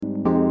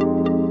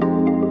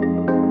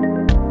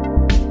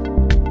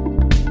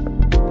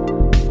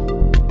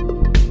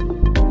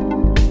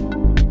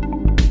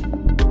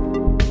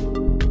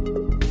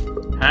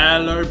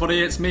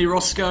everybody, it's me,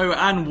 Roscoe,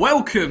 and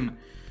welcome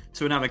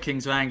to another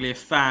Kings of Anglia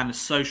Fan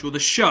Social, the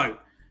show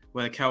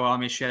where the KOA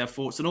Army share their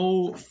thoughts on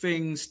all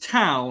things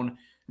town.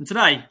 And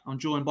today, I'm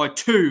joined by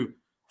two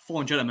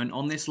fine gentlemen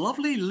on this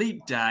lovely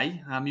leap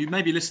day. You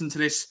maybe listen to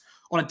this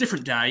on a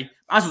different day,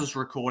 as I was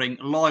recording,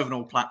 live on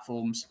all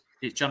platforms.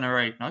 It's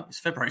February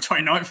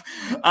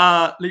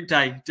 29th, leap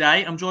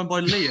day. I'm joined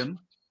by Liam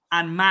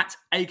and Matt,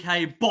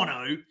 aka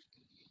Bono.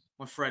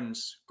 My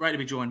friends, great to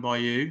be joined by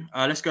you.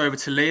 Let's go over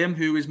to Liam,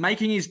 who is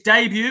making his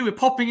debut. We're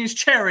popping his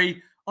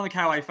cherry on the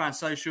KOA Fan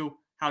Social.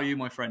 How are you,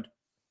 my friend?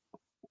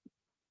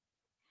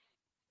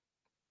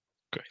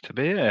 Great to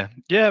be here.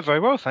 Yeah, very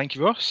well. Thank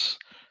you, Ross.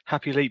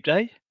 Happy Leap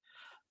Day.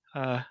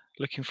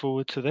 Looking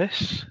forward to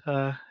this.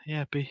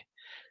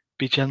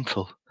 Be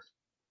gentle.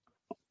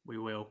 We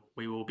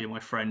will be, my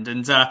friend.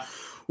 And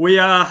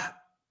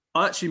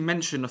I actually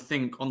mentioned, I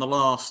think, on the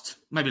last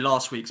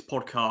week's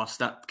podcast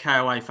that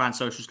KOA Fan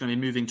Social is going to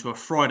be moving to a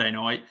Friday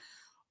night.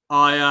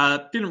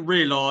 I didn't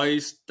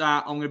realise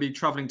that I'm going to be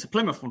travelling to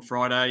Plymouth on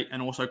Friday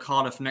and also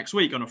Cardiff next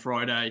week on a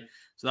Friday.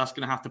 So that's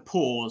going to have to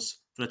pause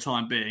for the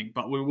time being.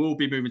 But we will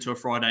be moving to a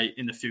Friday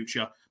in the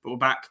future. But we're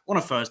back on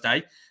a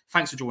Thursday.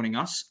 Thanks for joining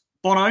us.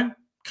 Bono,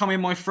 come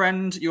in, my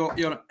friend. You're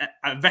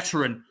a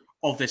veteran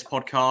of this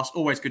podcast.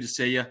 Always good to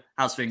see you.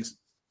 How's things?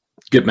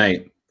 Good,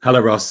 mate. Hello,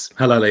 Ross.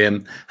 Hello,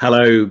 Liam.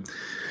 Hello,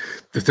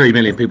 the 3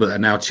 million people that are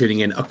now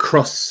tuning in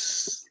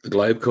across the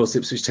globe. Of course,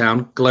 Ipswich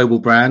Town, global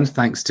brand,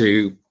 thanks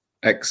to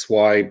X,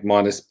 Y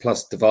minus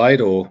plus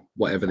divide or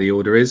whatever the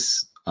order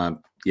is.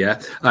 I'm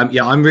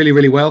really,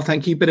 really well.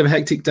 Thank you. Bit of a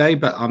hectic day,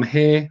 but I'm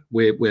here.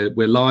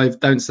 We're live.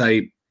 Don't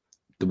say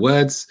the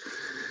words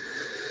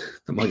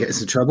that might get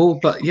us in trouble.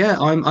 But yeah,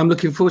 I'm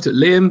looking forward to it.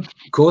 Liam,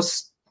 of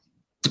course.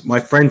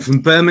 My friend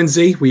from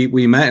Bermondsey,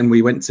 we met and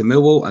we went to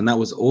Millwall, and that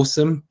was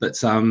awesome.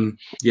 But I'm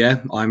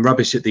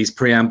rubbish at these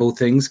preamble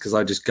things because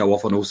I just go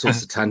off on all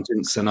sorts of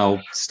tangents, and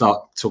I'll start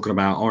talking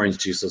about orange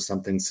juice or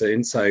something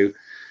soon. So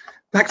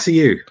back to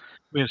you.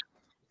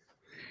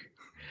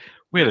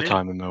 We had a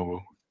time in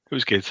Millwall. It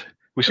was good.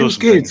 We saw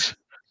some things.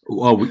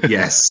 Oh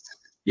yes.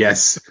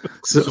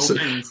 So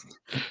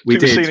we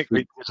did. Scenic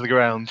to the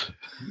ground.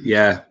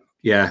 Yeah.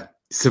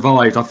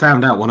 Survived. I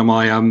found out one of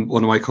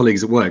my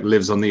colleagues at work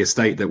lives on the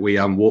estate that we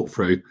walked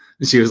through,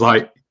 and she was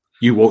like,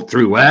 "You walked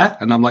through where?"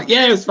 And I'm like,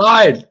 "Yeah, it was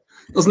fine.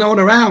 There's no one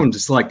around."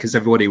 It's like because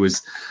everybody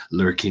was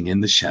lurking in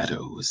the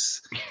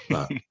shadows.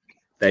 But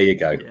there you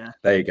go. Yeah.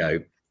 There you go.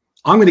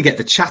 I'm going to get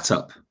the chat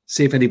up.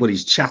 See if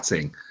anybody's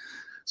chatting.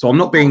 So I'm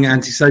not being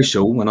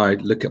antisocial when I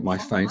look at my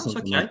phone. That's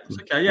okay. That's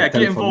okay. Yeah,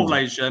 get involved,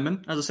 ladies and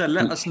gentlemen. As I said,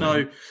 let us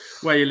know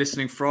where you're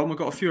listening from. We've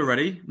got a few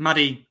already.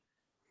 Maddie,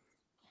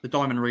 the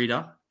Diamond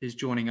Reader, is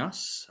joining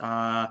us.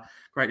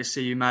 Great to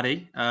see you,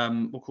 Maddie.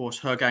 Of course,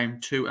 Her Game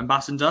 2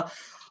 ambassador.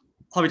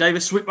 Harvey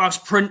Davis, Whitworth's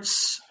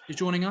Prince, is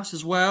joining us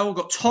as well. We've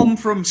got Tom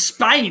from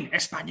Spain,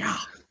 España.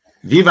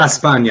 Viva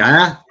España,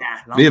 eh?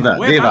 Yeah,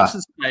 Viva.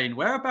 In Spain?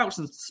 Whereabouts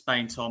in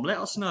Spain, Tom? Let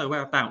us know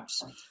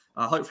whereabouts.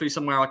 Hopefully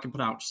somewhere I can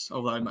pronounce,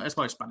 although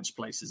most Spanish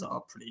places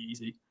are pretty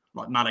easy,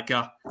 like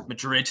Malaga,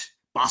 Madrid,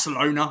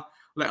 Barcelona.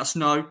 Let us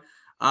know.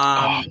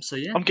 So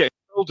yeah. I'm getting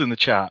told in the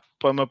chat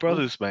by my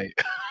brothers, mate.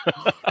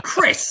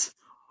 Chris!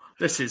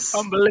 This is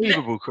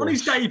unbelievable, Chris. On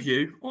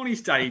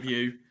his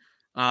debut.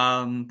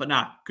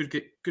 But good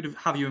to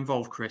have you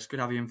involved, Chris. Good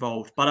to have you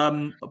involved.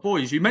 But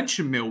boys, you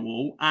mentioned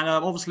Millwall, and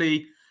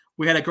obviously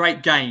we had a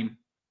great game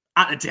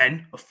at the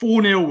Den, a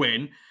 4-0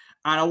 win.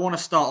 And I want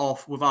to start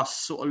off with us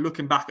sort of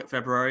looking back at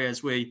February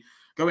as we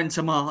go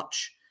into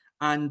March.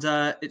 And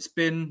it's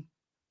been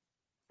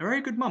a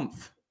very good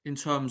month in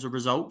terms of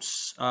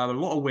results. A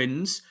lot of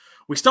wins.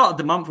 We started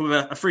the month with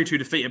a 3-2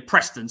 defeat at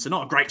Preston, so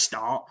not a great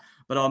start.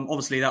 But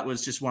obviously that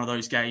was just one of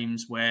those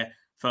games where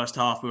first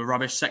half we were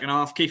rubbish, second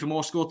half Kiefer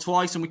Moore scored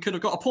twice and we could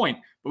have got a point,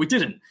 but we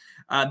didn't.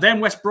 Then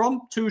West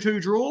Brom,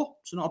 2-2 draw,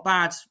 so not a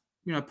bad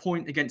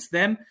point against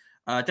them.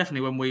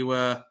 Definitely when we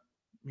were,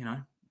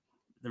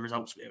 the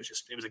results,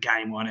 it was a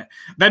game, wasn't it?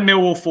 Then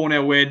Millwall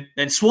 4-0 win.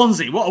 Then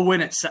Swansea, what a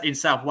win in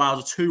South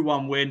Wales, a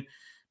 2-1 win.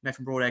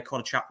 Nathan Broadhead,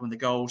 Connor Chapman with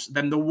the goals.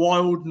 Then the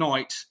wild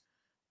night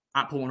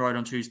at Portland Road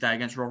on Tuesday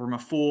against Rotherham, a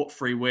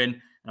 4-3 win.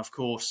 And of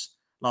course,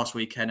 last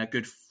weekend, a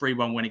good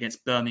 3-1 win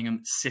against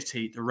Birmingham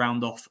City to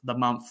round off the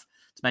month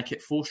to make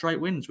it 4 straight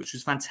wins, which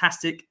was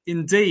fantastic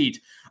indeed.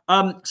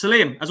 So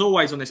Liam, as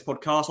always on this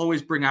podcast,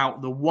 always bring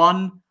out the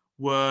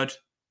one-word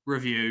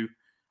review.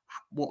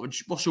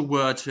 What's your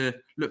word to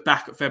look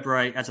back at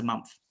February as a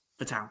month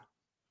for Town?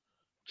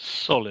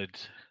 Solid.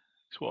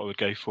 That's what I would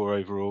go for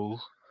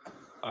overall.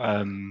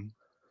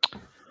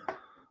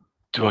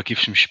 Do I give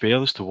some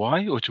spiel as to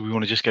why, or do we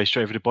want to just go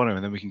straight over to Bono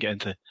and then we can get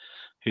into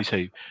who's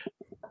who?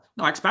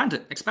 No, expand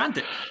it.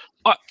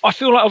 I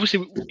feel like obviously,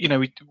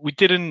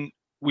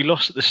 we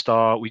lost at the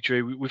start. We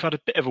drew. We've had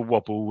a bit of a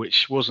wobble,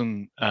 which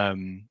wasn't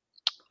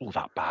all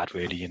that bad,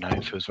 really.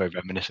 It feels very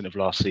reminiscent of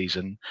last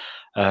season.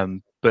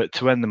 But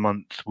to end the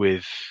month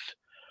with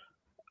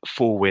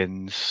 4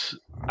 wins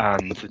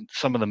and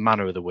some of the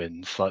manner of the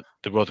wins, like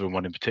the Rotherham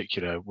one in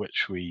particular,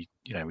 which we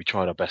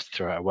tried our best to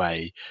throw it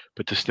away,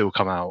 but to still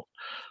come out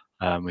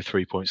with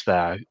 3 points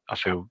there, I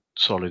feel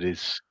solid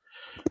is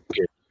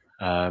good.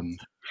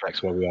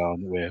 Reflects where we are,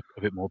 and we're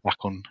a bit more back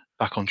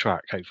on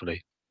track,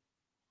 hopefully.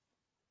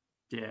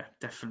 Yeah,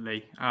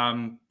 definitely.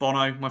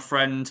 Bono, my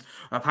friend,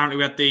 apparently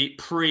we had the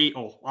pre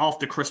or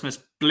after Christmas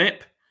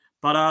blip,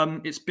 but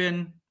it's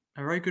been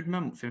a very good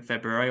month in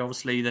February.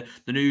 Obviously, the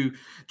new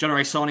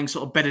January signing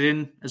sort of bedded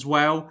in as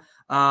well.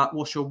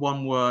 What's your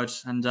one word?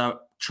 And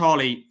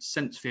Charlie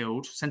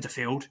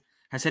Centerfield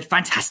has said,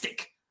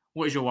 fantastic.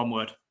 What is your one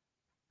word?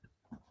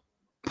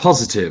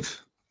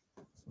 Positive.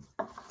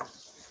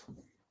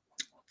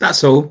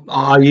 That's all.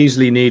 I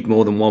usually need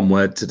more than one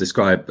word to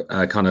describe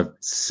a kind of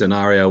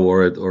scenario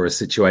or a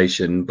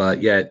situation.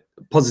 But yeah,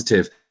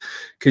 positive.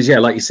 Because yeah,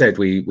 like you said,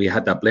 we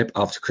had that blip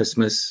after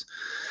Christmas.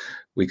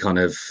 We kind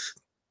of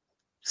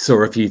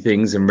saw a few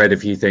things and read a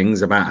few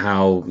things about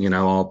how, you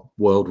know, our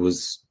world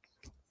was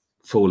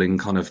falling,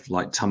 kind of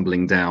like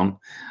tumbling down.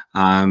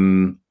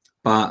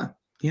 But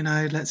you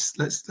know, let's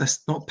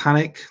not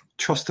panic.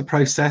 Trust the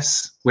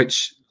process,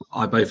 which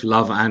I both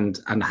love and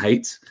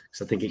hate,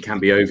 because I think it can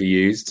be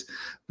overused.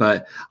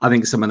 But I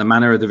think some of the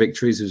manner of the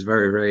victories was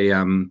very, very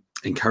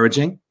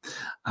encouraging.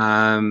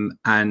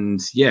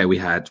 And yeah, we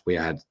had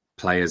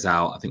players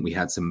out. I think we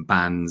had some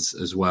bans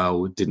as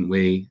well, didn't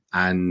we?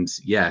 And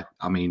yeah,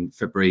 I mean,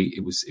 February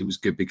it was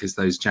good because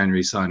those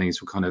January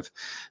signings were kind of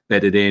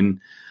bedded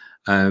in.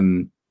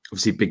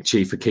 Obviously, Big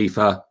Chief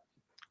Akifa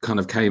kind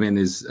of came in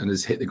and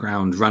has hit the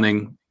ground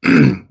running.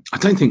 I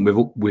don't think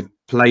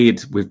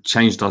we've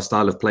changed our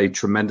style of play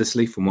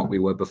tremendously from what we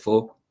were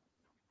before.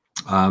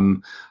 I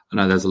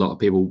know there's a lot of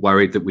people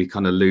worried that we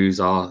kind of lose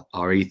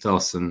our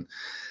ethos and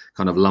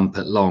kind of lump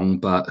it long,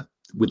 but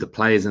with the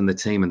players and the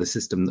team and the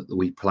system that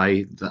we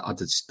play, that I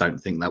just don't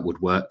think that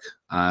would work.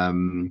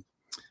 You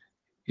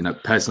know,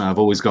 personally, I've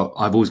always got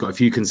a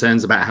few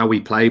concerns about how we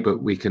play,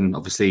 but we can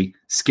obviously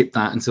skip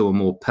that until a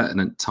more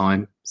pertinent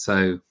time.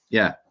 So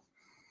yeah.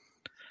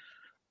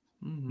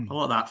 I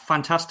like that.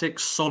 Fantastic,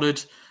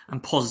 solid,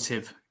 and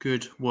positive.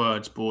 Good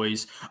words,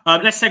 boys.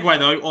 Let's segue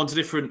though onto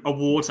different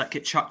awards that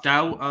get chucked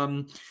out.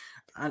 And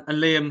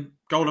Liam,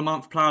 Goal of the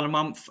Month, Player of the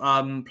Month.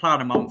 Player of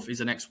the Month is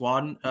the next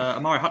one.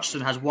 Amari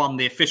Hutchinson has won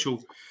the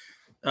official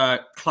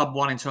club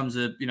one in terms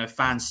of, you know,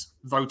 fans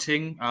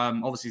voting.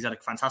 Obviously, he's had a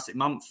fantastic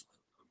month.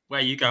 Where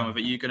are you going with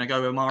it? Are you going to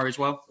go with Amari as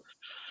well?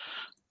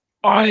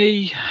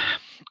 I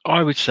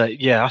would say,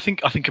 yeah. I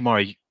think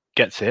Amari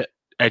gets it,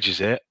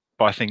 edges it.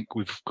 But I think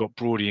we've got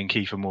Brody and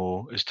Kiefer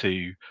Moore as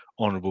two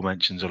honourable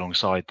mentions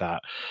alongside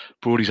that.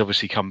 Brody's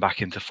obviously come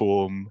back into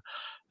form.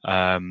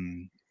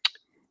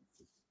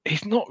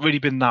 He's not really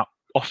been that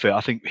off it.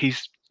 I think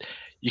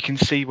you can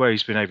see where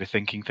he's been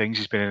overthinking things.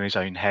 He's been in his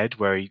own head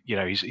where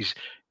he's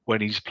when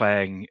he's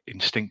playing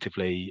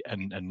instinctively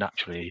and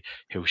naturally,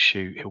 he'll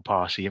shoot, he'll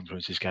pass, he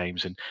influences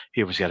games, and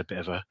he obviously had a bit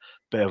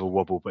of a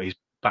wobble, but he's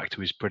back to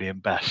his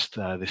brilliant best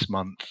this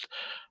month.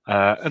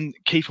 And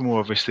Kiefer Moore,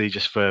 obviously,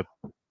 just for,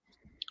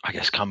 I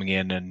guess, coming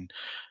in and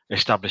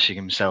establishing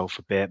himself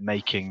a bit,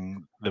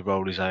 making the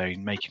role his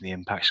own, making the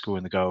impact,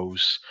 scoring the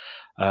goals.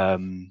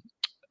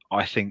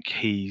 I think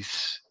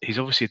he's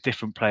obviously a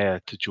different player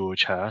to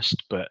George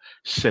Hurst, but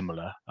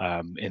similar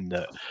in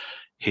that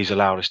he's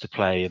allowed us to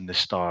play in the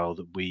style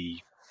that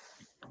we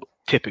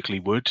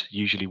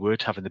usually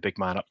would, having the big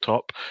man up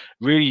top.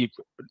 Really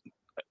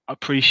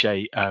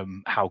appreciate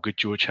how good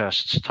George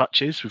Hurst's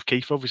touch is with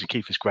Keith. Obviously,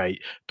 Keith is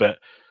great, but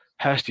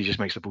Hursty just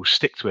makes the ball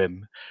stick to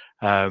him.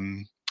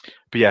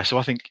 But yeah, so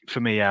I think for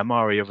me,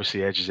 Amari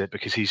obviously edges it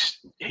because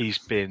he's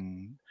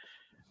been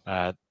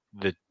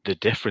the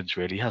difference,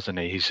 really, hasn't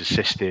he? He's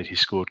assisted,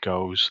 he's scored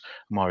goals.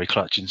 Amari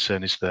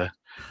Clutchinson is the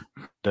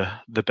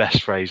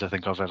best phrase I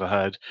think I've ever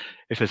heard.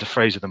 If there's a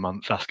phrase of the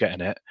month, that's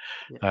getting it.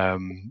 Yeah.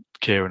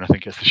 Kieran, I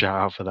think, gets the shout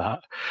out for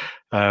that.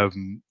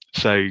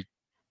 So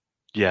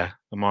yeah,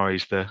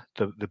 Amari's the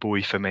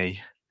boy for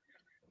me.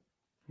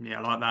 Yeah,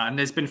 I like that. And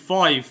there's been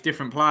 5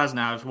 different players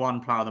now as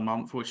one player of the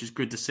month, which is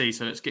good to see.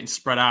 So it's getting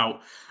spread out.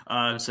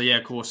 So yeah,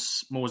 of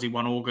course, Morsey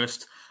won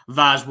August.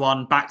 Vaz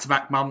won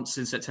back-to-back months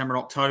in September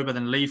and October.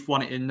 Then Leaf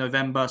won it in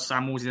November.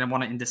 Sam Morsey then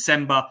won it in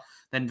December.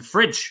 Then the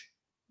Fridge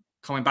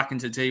coming back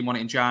into the team, won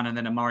it in Jan. And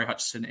then Amari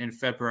Hutchinson in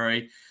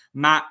February.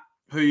 Matt,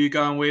 who are you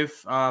going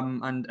with?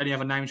 And any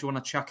other names you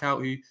want to check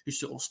out who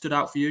sort of stood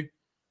out for you?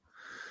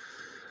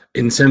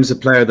 In terms of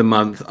player of the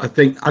month, I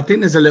think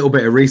there's a little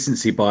bit of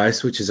recency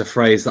bias, which is a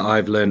phrase that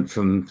I've learned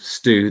from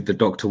Stu, the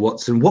Dr.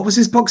 Watson. What was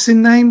his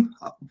boxing name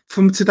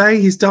from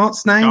today? His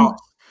darts name?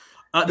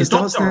 The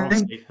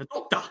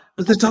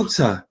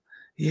Doctor.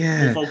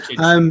 Yeah.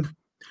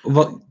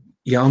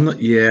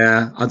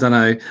 Yeah, I don't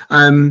know.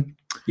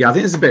 Yeah, I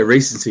think there's a bit of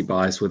recency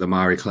bias with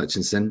Amari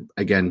Clutchinson.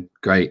 Again,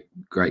 great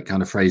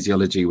kind of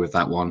phraseology with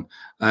that one.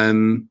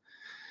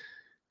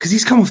 Because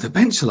he's come off the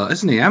bench a lot,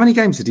 hasn't he? How many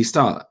games did he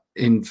start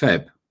in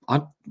Feb?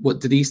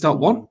 What did he start?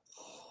 One?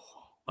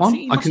 I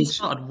think he must have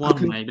started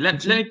one, maybe. Let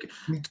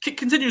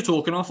continue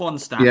talking off on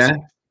stats. Yeah.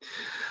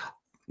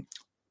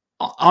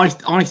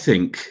 I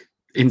think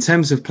in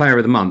terms of player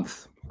of the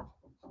month,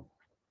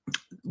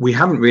 we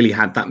haven't really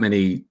had that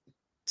many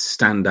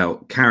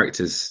standout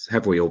characters,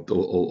 have we,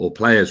 or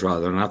players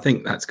rather? And I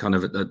think that's kind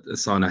of a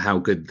sign of how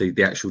good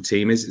the actual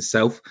team is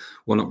itself.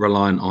 We're not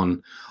reliant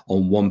on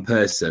one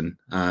person.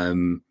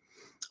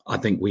 I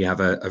think we have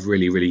a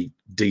really, really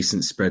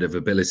decent spread of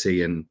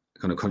ability and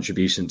kind of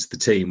contribution to the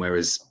team,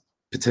 whereas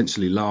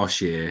potentially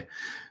last year,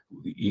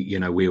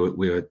 we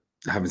were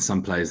having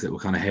some players that were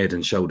kind of head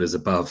and shoulders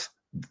above,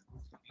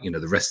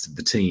 the rest of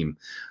the team.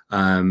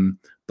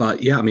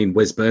 But yeah, I mean,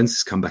 Wes Burns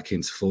has come back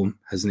into form,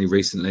 hasn't he,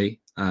 recently?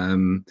 I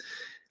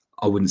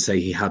wouldn't say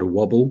he had a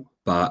wobble,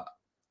 but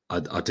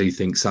I do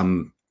think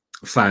some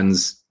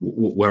fans,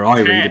 where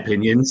I read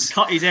opinions,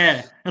 cut his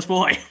hair. That's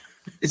why.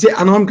 Is it?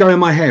 And I'm growing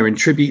my hair in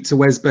tribute to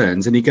Wes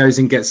Burns, and he goes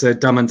and gets a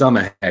Dumb and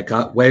Dumber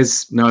haircut.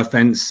 Wes, no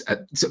offense,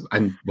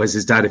 and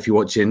Wes's dad, if you're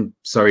watching,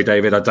 sorry,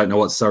 David, I don't know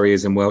what sorry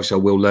is in Welsh. I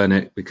will learn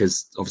it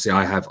because obviously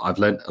I've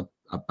learned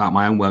about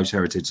my own Welsh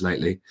heritage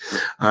lately.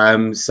 Yeah,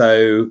 we've just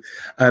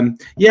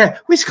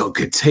got a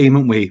good team,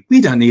 haven't we? We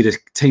don't need a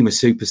team of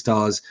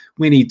superstars.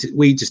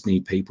 We just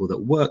need people that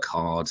work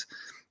hard,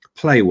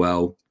 play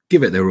well,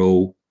 give it their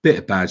all, bit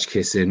of badge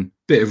kissing,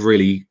 bit of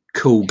really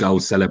cool goal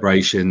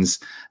celebrations,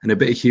 and a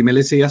bit of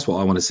humility. That's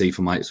what I want to see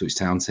from my Ipswich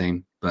Town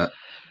team. But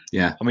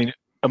yeah, I mean,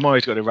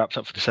 Amari's got it wrapped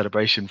up for the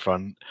celebration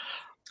front.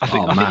 I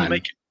think you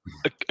make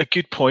a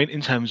good point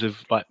in terms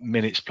of like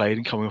minutes played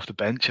and coming off the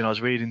bench. And I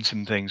was reading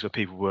some things where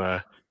people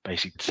were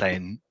basically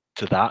saying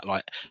to that,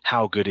 like,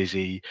 how good is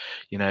he?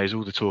 There's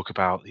all the talk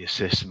about the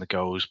assists and the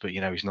goals, but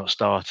he's not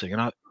starting.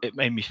 And it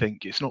made me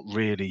think it's not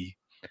really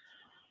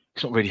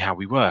how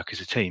we work as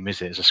a team,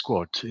 is it? As a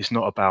squad, it's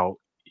not about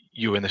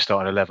you're in the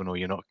starting 11 or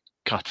you're not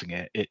cutting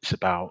it. It's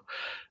about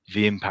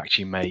the impact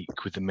you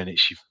make with the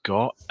minutes you've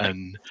got.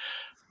 And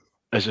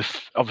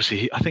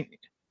obviously, I think,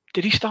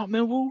 did he start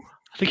Millwall?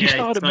 I think he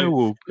started at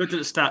Millwall. Looked at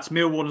the stats.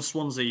 Millwall and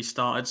Swansea he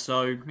started,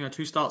 so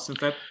 2 starts in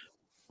Feb.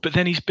 But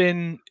then he's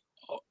been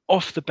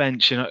off the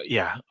bench, and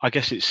I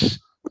guess it's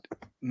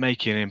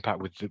making an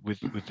impact with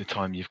the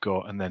time you've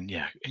got, and then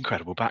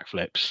incredible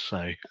backflips.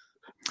 So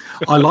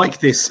I like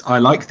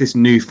this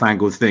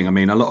newfangled thing. I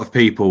mean, a lot of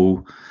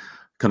people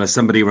kind of,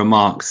 somebody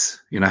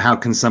remarks, how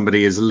can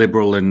somebody as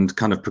liberal and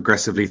kind of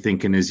progressively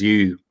thinking as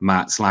you,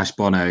 Matt /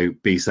 Bono,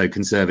 be so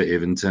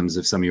conservative in terms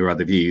of some of your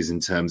other views in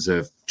terms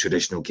of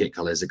traditional kit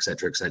colours,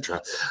 etc.,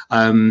 etc.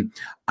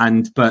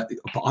 But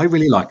I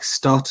really like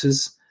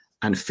starters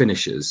and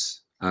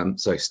finishers.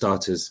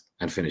 Starters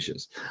and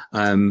finishers,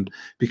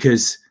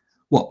 because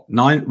we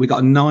got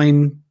a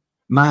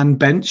 9-man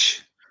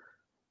bench.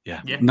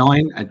 Yeah.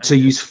 9, and to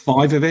use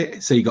 5 of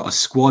it, so you got a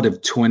squad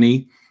of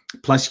 20.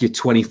 Plus your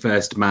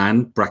 21st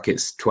man,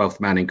 brackets 12th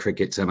man in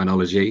cricket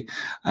terminology.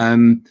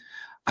 And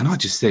I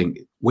just think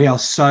we are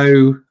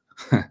so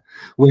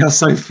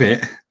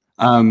fit.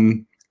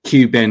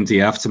 Cue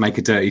Bendy, I have to make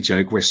a dirty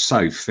joke. We're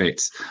so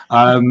fit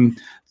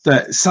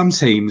that some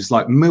teams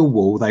like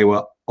Millwall, they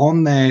were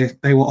on their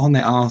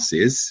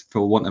arses,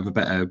 for want of a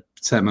better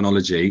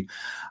terminology.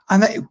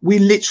 And we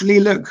literally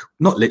look,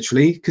 not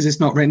literally, because it's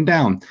not written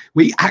down,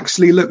 we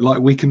actually look like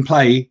we can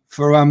play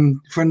for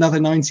another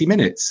 90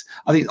 minutes.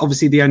 I think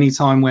obviously the only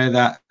time where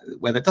that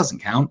doesn't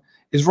count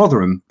is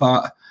Rotherham.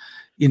 But,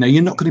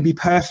 you're not going to be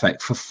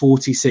perfect for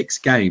 46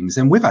 games.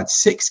 And we've had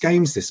 6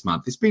 games this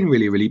month. It's been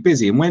really, really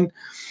busy. And when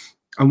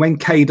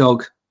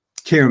K-Dog,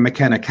 Kieran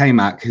McKenna,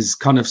 K-Mac, has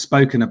kind of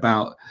spoken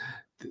about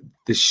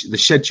the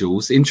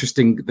schedules,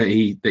 interesting that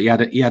he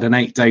had an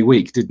 8-day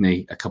week, didn't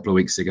he, a couple of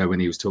weeks ago when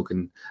he was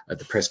talking at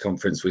the press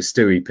conference with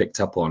Stu, he picked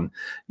up on.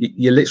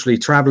 You're literally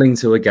travelling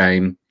to a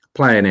game,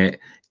 playing it,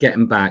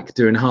 getting back,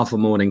 doing half a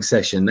morning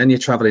session, then you're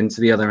travelling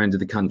to the other end of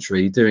the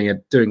country, doing a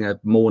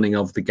morning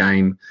of the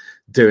game,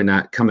 doing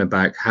that, coming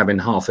back, having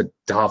half a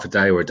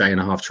day or a day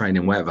and a half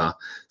training, whatever.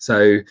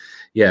 So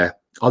yeah,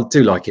 I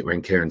do like it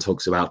when Kieran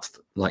talks about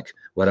like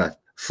what a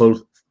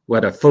full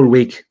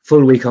week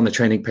on the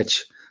training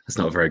pitch. That's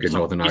not a very good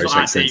Northern Irish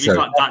accent. He's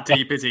not that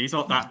deep, is he? He's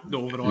not that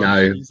Northern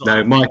Irish.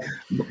 No.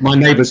 My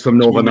neighbours from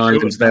Northern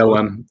Ireland, they'll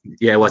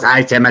was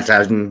I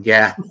 10,000,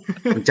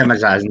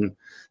 10,000.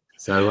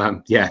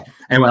 So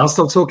Anyway, I'll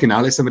stop talking now.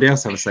 Let somebody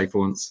else have a say for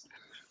once.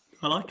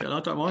 I like it. I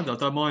don't mind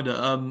it.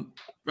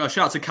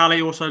 Shout out to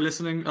Callie also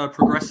listening.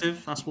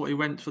 Progressive. That's what he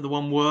went for, the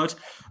one word.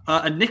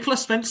 And Nicola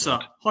Spencer.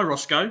 Hi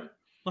Roscoe.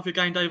 Love your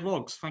game day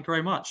vlogs. Thank you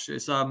very much.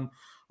 It's I've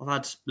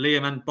had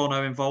Liam and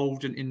Bono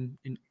involved in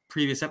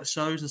previous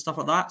episodes and stuff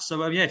like that.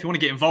 So if you want to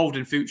get involved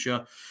in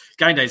future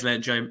game days,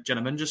 ladies and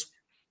gentlemen, just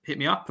hit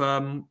me up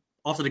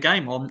after the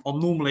game. I'm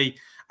normally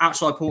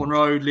outside Portland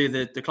Road, near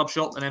the club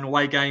shop, and then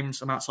away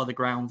games, I'm outside the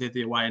ground, near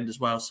the away end as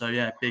well. So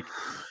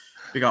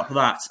big up for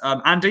that.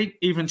 Andy,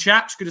 evening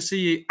chaps, good to see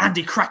you.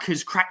 Andy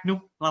Crackers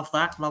Cracknell, love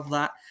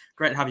that.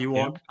 Great to have you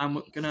on. And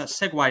we're going to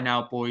segue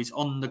now, boys,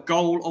 on the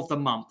goal of the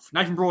month.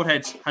 Nathan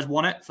Broadhead has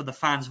won it for the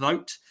fans'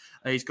 vote.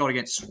 He's got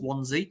against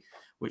Swansea,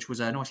 which was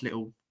a nice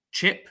little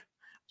chip.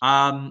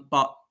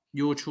 But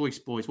your choice,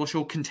 boys. What's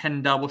your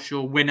contender? What's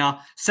your winner?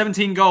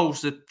 17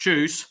 goals to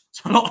choose.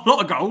 It's a lot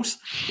of goals.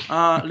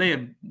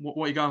 Liam,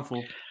 what are you going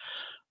for?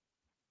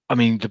 I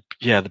mean,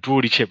 the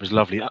Broady chip was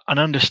lovely. An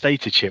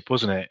understated chip,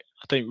 wasn't it?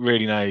 I don't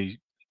really know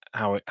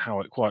how it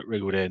quite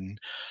wriggled in.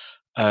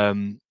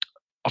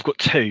 I've got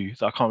two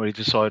that I can't really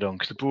decide on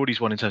because the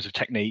Broadies one in terms of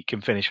technique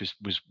and finish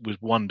was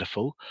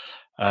wonderful.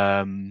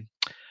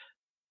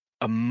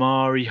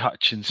 Amari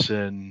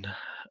Hutchinson,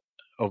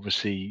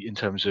 obviously in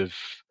terms of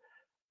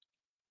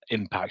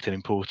impact and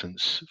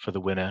importance for the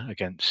winner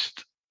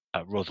against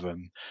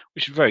Rotherham,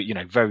 which is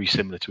very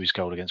similar to his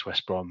goal against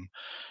West Brom.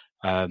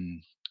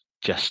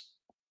 Just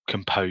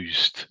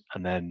composed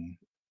and then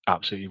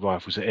absolutely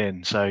rifles it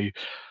in. So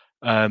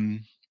I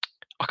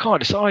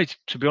can't decide,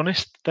 to be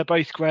honest. They're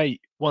both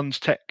great. One's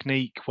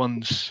technique,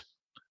 one's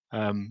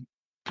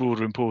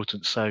broader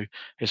importance. So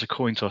it's a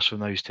coin toss from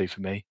those two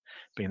for me,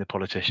 being the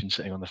politician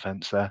sitting on the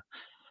fence there.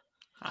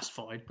 That's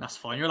fine.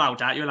 You're allowed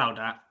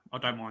that. I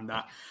don't mind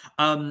that.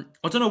 I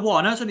don't know why.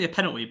 I know it's only a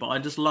penalty, but I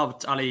just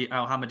loved Ali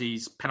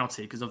Al-Hamadi's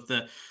penalty because of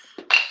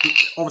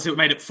obviously it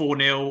made it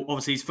 4-0.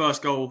 Obviously his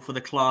first goal for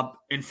the club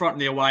in front of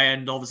the away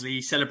end. Obviously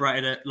he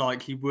celebrated it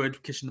like he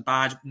would, kissing the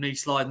badge, knee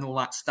slide and all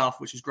that stuff,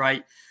 which is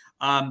great.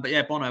 But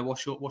yeah, Bono,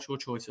 what's your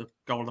choice of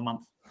goal of the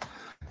month?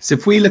 So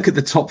if we look at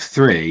the top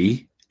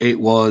three, it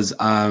was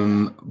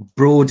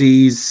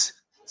Broady's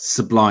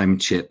sublime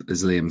chip,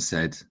 as Liam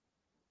said.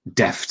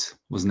 Deft,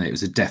 wasn't it? It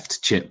was a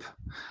deft chip.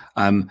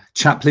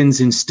 Chaplin's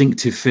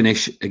instinctive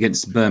finish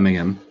against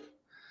Birmingham.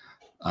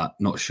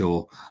 Not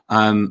sure.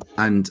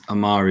 And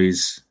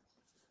Amari's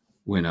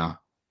winner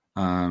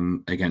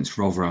against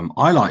Rotherham.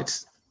 I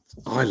liked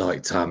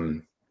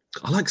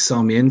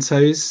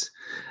Sarmiento's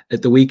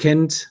at the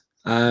weekend.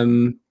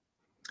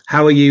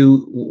 How are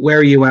you? Where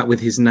are you at with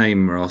his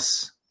name,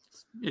 Ross?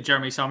 Yeah,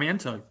 Jeremy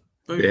Sarmiento.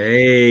 Boom.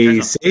 Hey,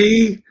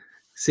 see.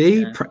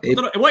 Yeah.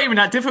 It wasn't even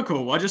that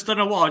difficult. I just don't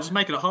know why. I just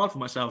making it hard for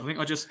myself. I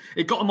think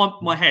it got on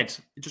my head.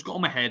 It just got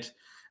on my head,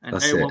 and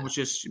That's everyone it. was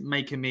just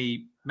making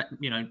me,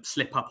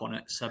 slip up on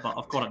it. So, but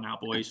I've got it now,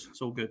 boys.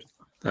 It's all good.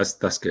 That's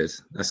good.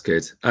 That's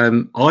good.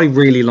 I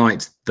really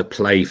liked the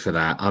play for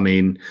that. I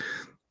mean,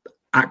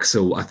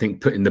 Axel, I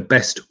think, put in the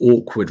best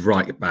awkward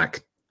right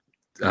back.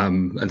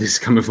 And this is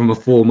coming from a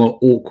former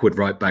awkward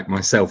right back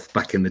myself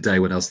back in the day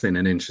when I was thin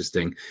and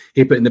interesting.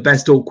 He put in the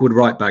best awkward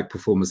right back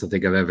performance I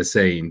think I've ever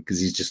seen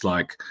because he's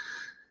like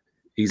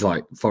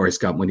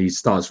Forrest Gump when he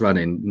starts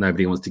running.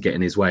 Nobody wants to get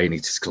in his way and he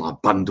just kind of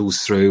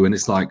bundles through and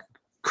it's like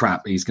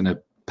crap. He's going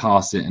to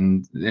pass it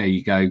and there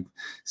you go.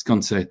 It's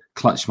gone to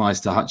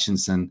Clutchmeister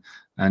Hutchinson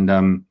and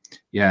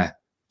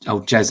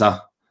old Jezza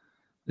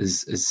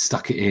has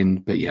stuck it in.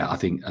 But yeah, I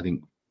think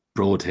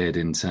Broadhead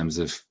in terms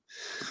of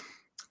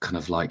kind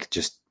of like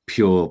just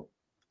pure.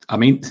 I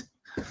mean,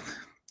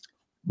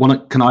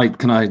 can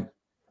I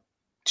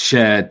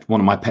share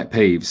one of my pet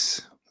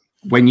peeves?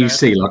 When you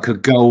see like a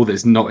goal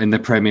that's not in the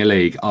Premier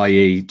League,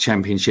 i.e.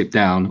 Championship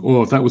down,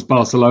 or if that was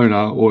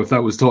Barcelona, or if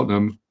that was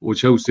Tottenham or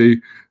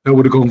Chelsea, that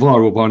would have gone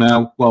viral by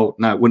now. Well,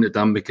 no, it wouldn't have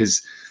done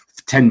because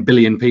 10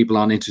 billion people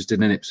aren't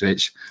interested in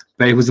Ipswich,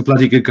 but it was a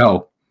bloody good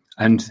goal.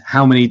 And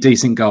how many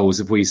decent goals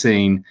have we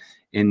seen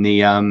in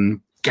the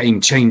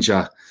game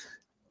changer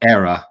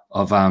era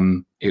of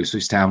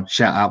Ipswich Town?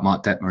 Shout out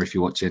Mark Detmer if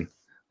you're watching,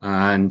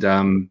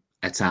 and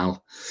et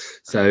al.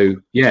 So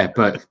yeah,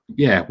 but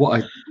yeah,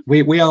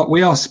 we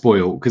are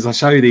spoiled because I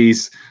show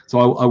these.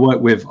 So I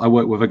work with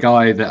a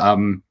guy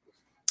that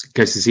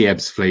goes to see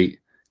Ebbsfleet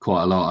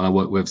quite a lot, and I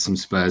work with some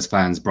Spurs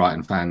fans,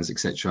 Brighton fans,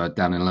 etc.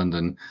 down in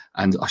London,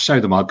 and I show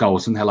them our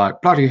goals, and they're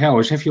like, "Bloody hell!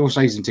 If your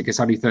season ticket's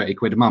only 30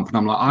 quid a month," and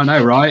I'm like, "I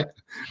know, right?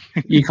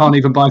 You can't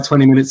even buy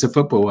 20 minutes of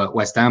football at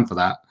West Ham for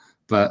that."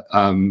 But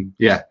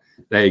yeah,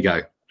 there you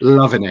go.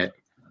 Loving it.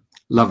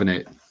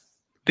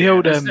 The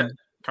old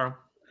Carol.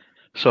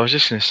 So I was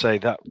just going to say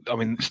that, I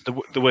mean,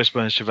 the West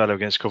Burns Travello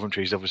against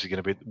Coventry is obviously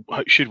going to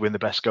should win the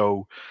best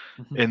goal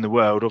in the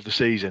world of the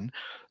season.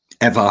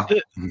 Ever.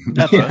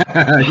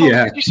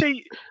 Yeah. Did you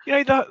see,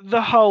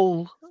 the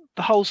whole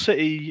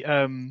City...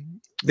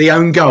 the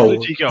own goal.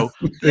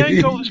 The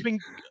own goal has been,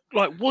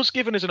 was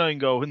given as an own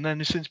goal and then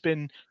has since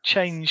been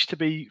changed to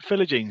be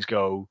Philogene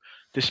goal,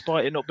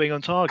 despite it not being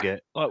on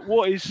target.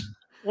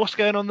 What's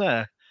going on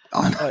there?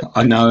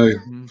 I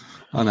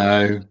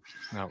know.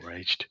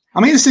 Outraged. I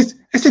mean,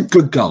 it's a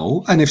good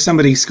goal, and if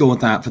somebody scored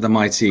that for the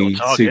mighty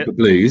Super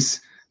Blues,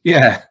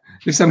 yeah,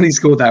 if somebody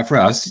scored that for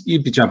us,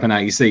 you'd be jumping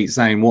out your seat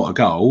saying, "What a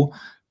goal!"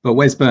 But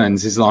Wes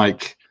Burns is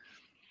like,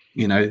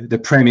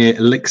 the premier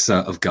elixir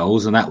of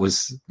goals, and that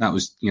was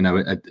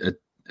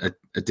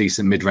a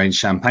decent mid-range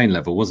champagne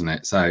level, wasn't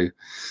it? So,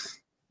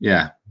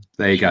 yeah,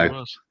 there you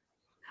go.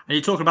 And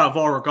you talk about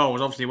viral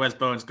goals. Obviously, Wes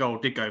Burns' goal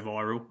did go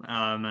viral,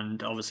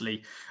 and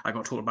obviously, I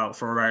got talked about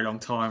for a very long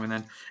time. And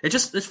then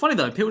it's funny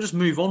though. People just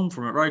move on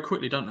from it very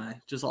quickly, don't they?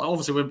 Just like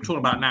obviously we're talking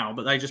about it now,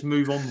 but they just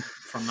move on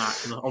from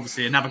that.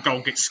 Obviously, another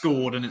goal gets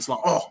scored, and it's like,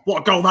 oh,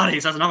 what a goal that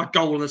is! That's another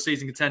goal of the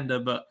season contender.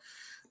 But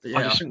yeah,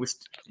 I think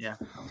I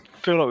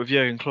feel like with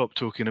Jurgen Klopp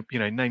talking,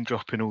 name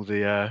dropping all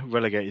the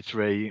relegated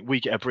three.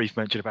 We get a brief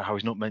mention about how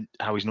he's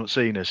not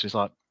seen us. It's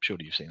like,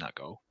 surely you've seen that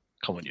goal.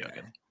 Come on,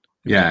 Jurgen.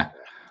 Yeah.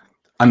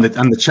 And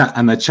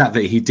the chat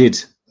that he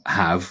did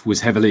have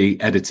was heavily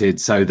edited.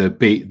 So the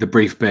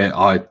brief bit,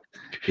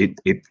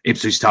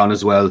 Ipswich Town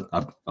as well.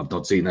 I've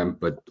not seen them,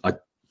 but I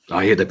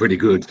I hear they're pretty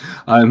good.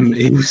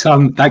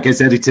 That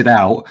gets edited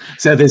out.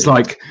 So there's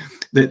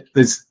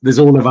there's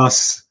all of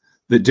us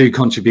that do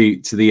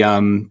contribute to the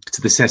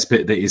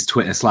cesspit that is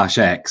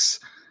Twitter/X,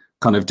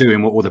 kind of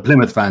doing what all the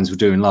Plymouth fans were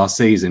doing last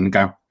season. And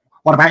go,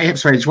 what about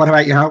Ipswich? What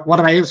about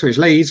Ipswich?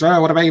 Leeds?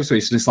 What about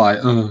Ipswich? And it's like,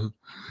 oh.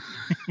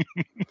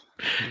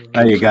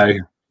 There you go.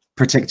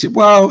 Protect it.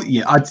 Well,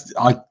 yeah,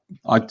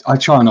 I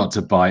try not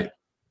to bite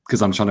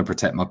because I'm trying to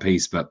protect my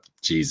peace, but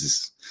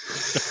Jesus.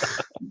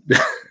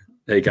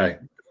 There you go.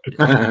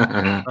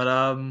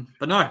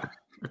 But no,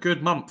 a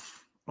good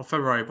month of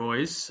February,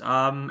 boys.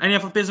 Any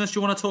other business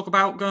you want to talk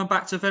about going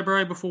back to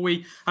February before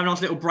we have a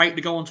nice little break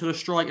to go on to the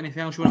strike?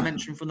 Anything else you want to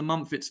mention from the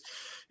month? It's,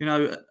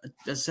 as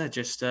I said,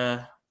 just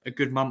a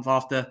good month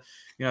after,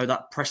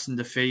 that Preston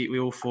defeat. We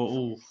all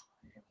thought,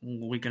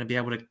 we're going to be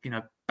able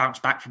to, bounce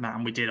back from that.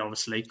 And we did,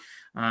 obviously,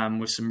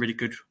 with some really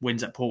good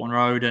wins at Portland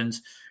Road and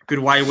good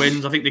away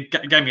wins. I think the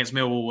game against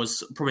Millwall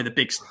was probably the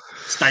big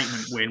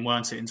statement win,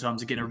 weren't it, in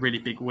terms of getting a really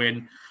big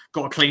win.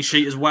 Got a clean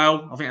sheet as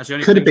well. I think that's the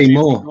only. Could have been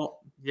more.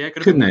 Yeah,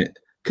 couldn't it?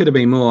 Could have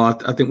been more.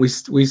 I think we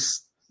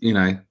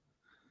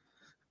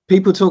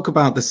people talk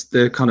about this,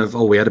 the kind of,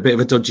 we had a bit of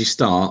a dodgy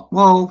start.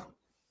 Well,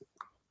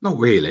 not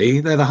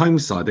really. They're the home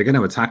side. They're going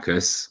to attack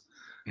us.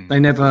 They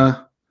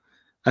never.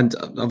 And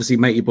obviously,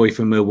 matey boy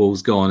from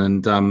Millwall's gone,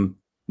 and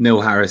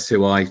Neil Harris,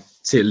 who I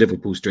see at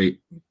Liverpool Street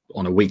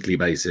on a weekly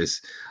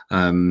basis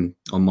on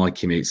my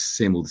commutes,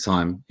 see him all the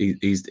time.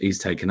 He's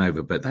taken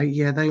over, but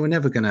they were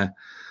never going to.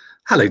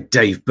 Hello,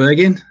 Dave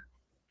Bergin.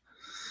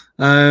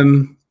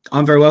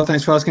 I'm very well,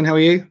 thanks for asking. How are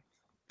you?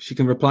 If you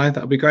can reply,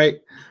 that would be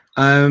great.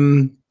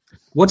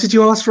 What did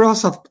you ask for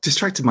us? I've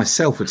distracted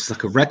myself with just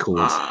like a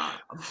record.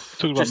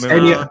 Talking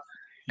about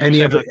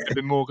any other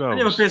more goals.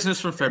 Any other business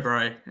from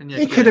February?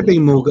 It could have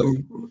been more.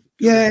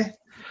 Yeah,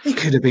 it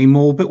could have been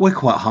more, but we're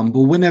quite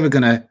humble. We're never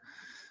gonna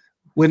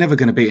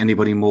beat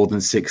anybody more than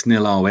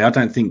 6-0, are we? I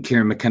don't think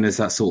Kieran McKenna's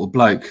that sort of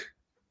bloke.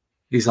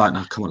 He's like,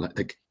 no, come on,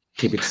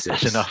 keep it to 6.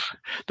 That's enough.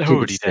 They're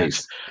already dead.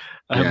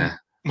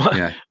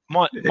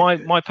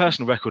 My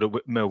personal record at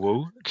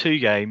Millwall: 2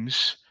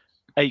 games,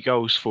 8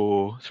 goals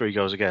for, 3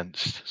 goals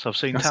against. So I've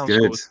seen Town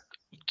score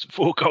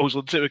 4 goals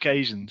on 2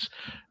 occasions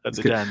at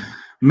the Den.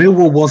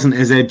 Millwall wasn't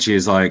as edgy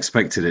as I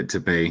expected it to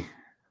be.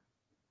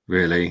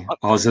 Really,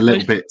 I was a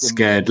little bit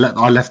scared.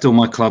 I left all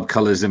my club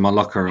colours in my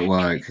locker at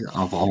work.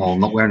 I'm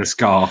not wearing a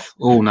scarf.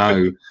 Oh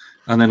no!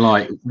 And then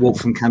walk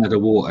from Canada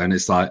Water, and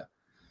it's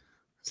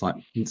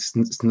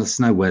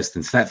no worse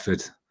than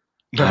Thetford.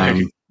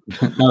 No,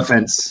 no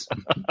offence,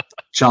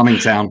 charming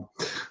town.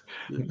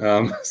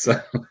 So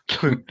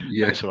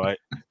yeah, that's all right.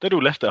 They'd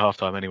all left at half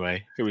time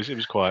anyway. It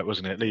was quiet,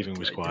 wasn't it? Leaving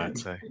was quiet.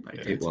 So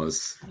it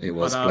was.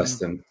 Bless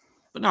them.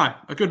 But no,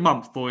 a good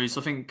month, boys.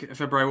 I think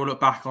February we'll look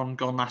back on,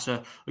 that's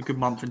a good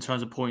month in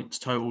terms of points,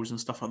 totals and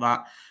stuff like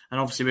that. And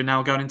obviously we're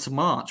now going into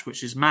March,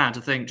 which is mad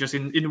to think. Just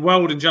in the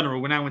world in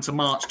general, we're now into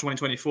March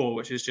 2024,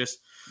 which is just...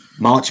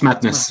 March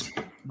Madness.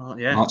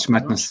 March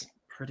Madness.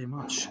 Pretty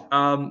much.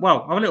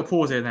 Well, I have a little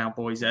pause here now,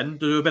 boys, then.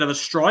 Do a bit of a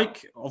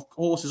strike. Of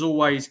course, it's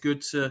always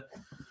good to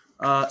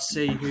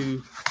see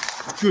who's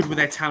good with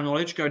their town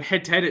knowledge. Going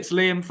head-to-head, it's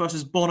Liam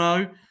versus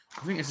Bono.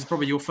 I think this is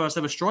probably your first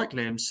ever strike,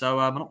 Liam. So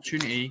an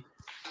opportunity...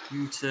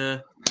 you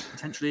to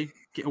potentially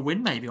get a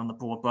win maybe on the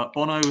board. But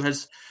Bono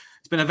has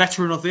been a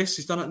veteran of this.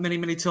 He's done it many,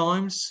 many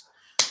times.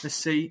 Let's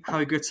see how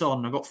he gets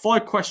on. I've got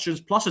 5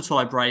 questions plus a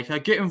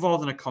tiebreaker. Get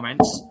involved in the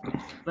comments.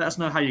 Let us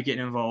know how you're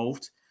getting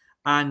involved.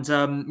 And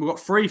we've got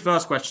 3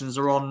 first questions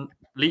are on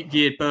leap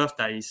year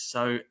birthdays.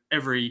 So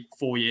every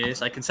 4 years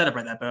they can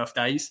celebrate their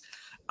birthdays.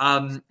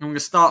 I'm going to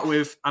start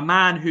with a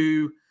man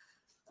who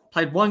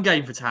played 1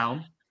 game for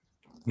Town,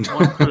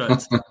 Mike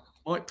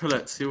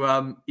Pullett,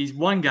 who his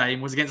 1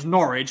 game was against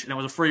Norwich and it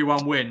was a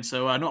 3-1 win.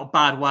 So not a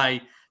bad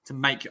way to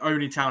make your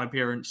only Town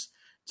appearance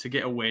to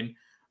get a win.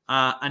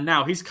 And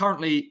now he's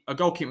currently a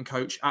goalkeeping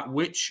coach at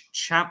which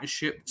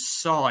championship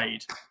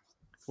side?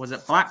 Was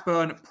it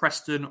Blackburn,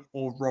 Preston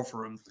or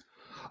Rotherham?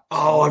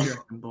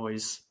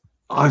 Boys.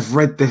 I've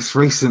read this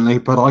recently,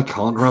 but I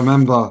can't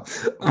remember.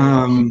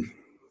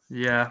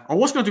 Yeah, I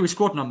was going to do his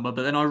squad number,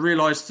 but then I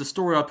realised the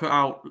story I put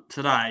out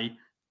today,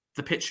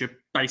 the picture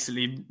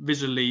basically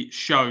visually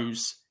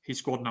shows his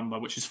squad number,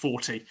 which is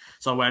 40.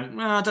 So I went,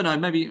 well, I don't know,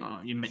 maybe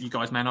you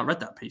guys may not read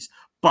that piece,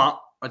 but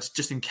it's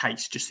just in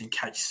case.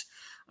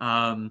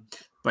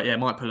 But yeah,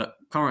 Mike Pullett,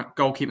 current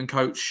goalkeeping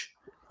coach.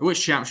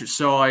 Which championship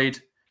side?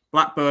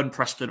 Blackburn,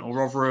 Preston, or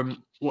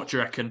Rotherham? What do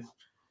you reckon?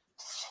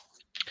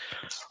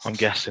 I'm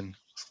guessing.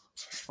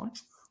 Fine.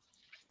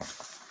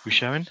 We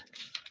showing?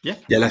 Yeah.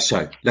 Let's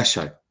show.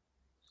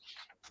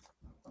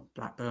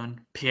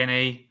 Blackburn,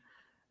 PNE.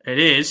 It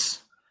is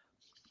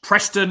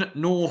Preston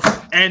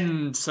North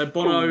End. So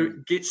Bono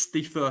gets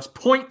the first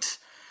point.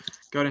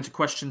 Going into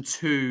question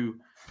 2.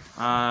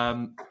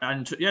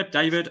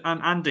 David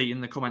and Andy in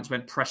the comments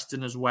went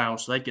Preston as well.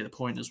 So they get the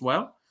point as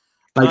well.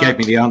 They gave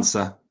me the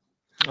answer.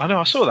 I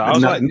know, I saw that. I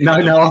was I've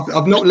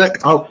not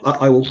looked.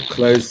 I will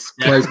close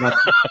my...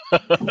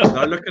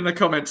 No, look in the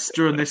comments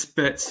during this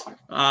bit.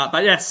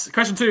 But yes,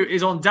 question 2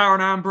 is on Darren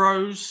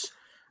Ambrose.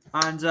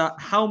 And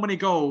how many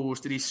goals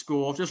did he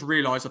score? I've just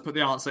realised I put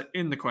the answer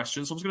in the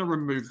question, so I'm just going to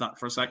remove that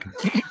for a second.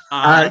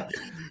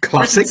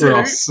 Classic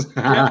Ross.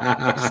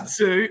 Question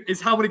 2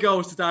 is how many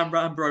goals did Dan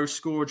Ambrose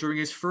score during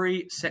his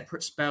 3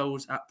 separate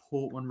spells at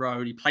Portman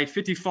Road? He played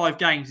 55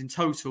 games in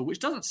total, which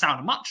doesn't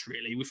sound much,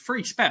 really, with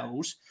 3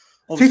 spells.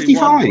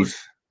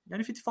 55?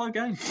 Only 55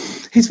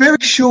 games. He's very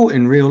short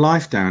in real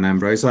life, Darren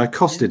Ambrose. I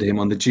accosted him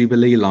on the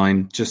Jubilee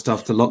line just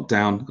after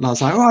lockdown, and I was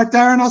like, "All right,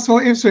 Darren, I saw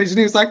Ipswich," and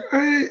he was like,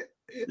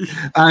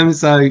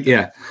 so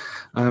yeah,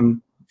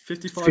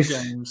 55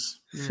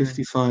 games.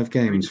 55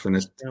 games for an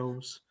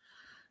spells.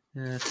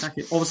 Yeah,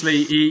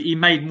 obviously he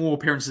made more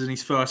appearances in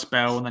his first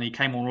spell, and then he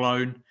came on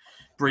loan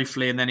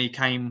briefly, and then he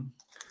came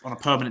on a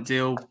permanent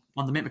deal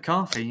under Mick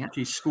McCarthy. He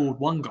actually scored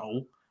 1 goal.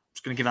 I'm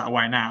just going to give that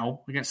away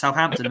now against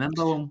Southampton.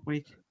 Remember when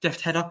we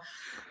deft header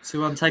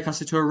to take us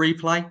into a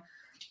replay?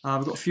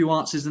 We've got a few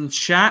answers in the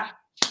chat.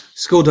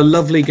 Scored a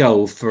lovely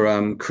goal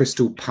for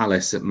Crystal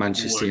Palace at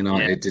Manchester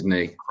United, didn't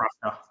he?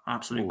 Cracker,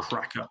 absolute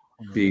cracker.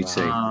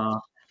 Beauty.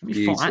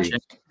 Beauty. Actually,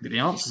 get the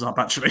answers up.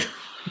 Actually,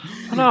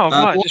 I know.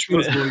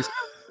 Boys.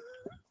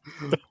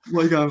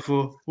 What are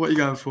you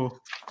going for?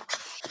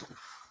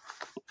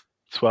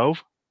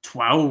 12.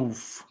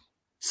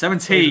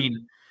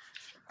 17.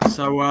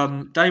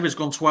 So David's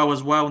gone 12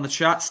 as well in the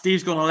chat.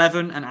 Steve's gone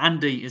 11 and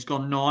Andy has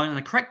gone 9. And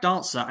the correct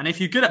answer, and if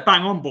you get it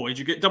bang on, boys,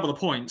 you get double the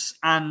points.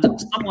 And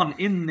someone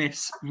in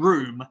this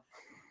room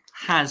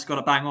has got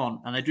a bang on,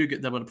 and they do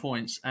get double the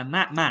points. And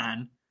that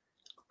man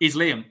is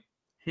Liam.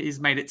 He's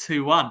made it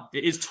 2-1.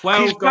 It is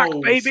 12 He's goals.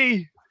 back,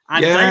 baby.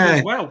 And David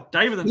as well.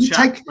 David in the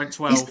chat went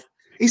 12.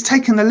 He's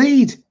taken the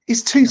lead.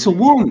 It's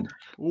 2-1.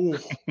 Ooh.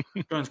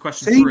 Going to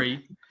question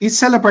 3. You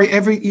celebrate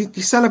you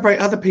celebrate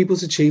other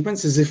people's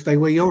achievements as if they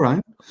were your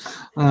own.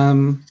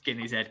 Getting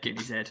his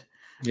head.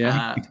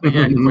 Yeah.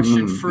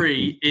 Question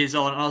 3 is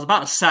on. I was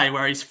about to say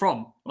where he's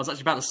from. I was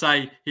actually about to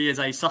say he is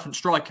a Suffolk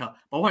striker,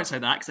 but I won't say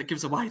that because it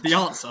gives away the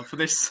answer for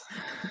this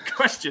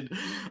question.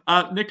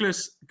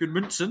 Nicholas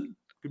Gudmundsson,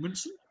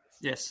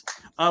 yes,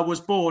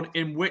 was born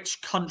in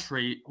which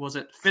country? Was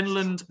it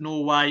Finland,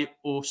 Norway,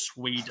 or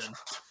Sweden?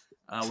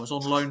 Was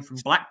on loan from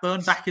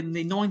Blackburn back in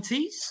the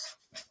 90s.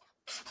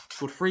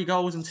 Scored 3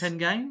 goals in 10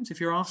 games, if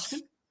you're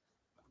asking.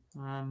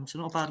 So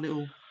not a bad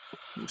little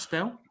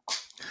spell.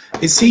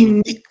 Is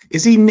he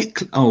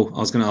Nick? Oh, I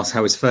was going to ask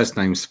how his first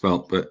name's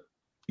spelt, but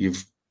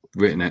you've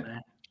written it.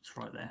 It's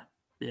right there.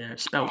 Yeah,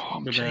 it's spelled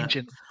with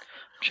changing.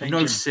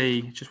 No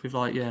C, just with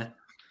Niklas.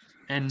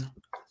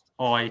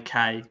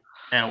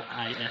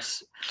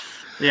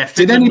 Yeah,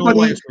 Finland,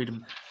 Norway, and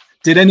Sweden.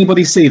 Did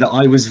anybody see that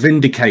I was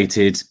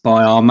vindicated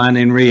by our man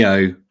in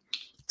Rio,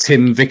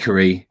 Tim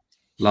Vickery,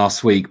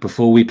 last week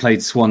before we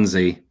played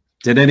Swansea?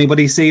 Did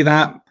anybody see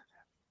that?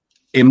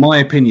 In my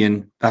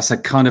opinion, that's a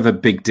kind of a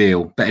big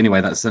deal. But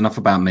anyway, that's enough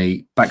about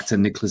me. Back to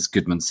Nicholas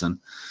Gudmundsson.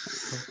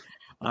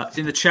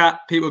 In the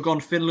chat, people have gone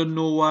Finland,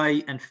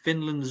 Norway, and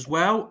Finland as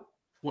well.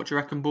 What do you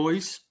reckon,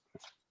 boys?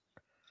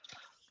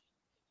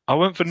 I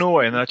went for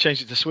Norway and then I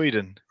changed it to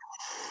Sweden.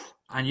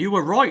 And you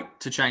were right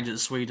to change it to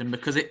Sweden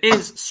because it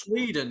is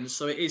Sweden.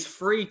 So it is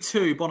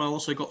 3-2. Bono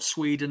also got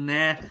Sweden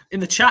there. In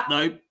the chat,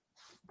 though,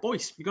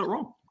 boys, you got it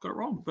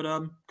wrong. But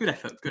good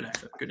effort.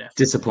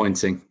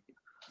 Disappointing.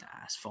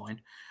 That's fine.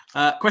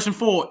 Question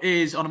 4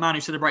 is on a man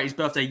who celebrated his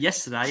birthday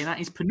yesterday, and that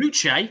is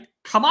Panucci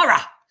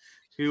Kamara,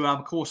 who,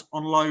 of course,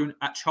 on loan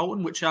at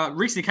Charlton, which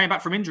recently came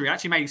back from injury.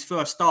 Actually made his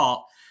first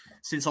start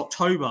since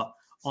October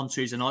on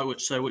Tuesday night,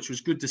 which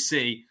was good to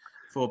see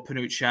for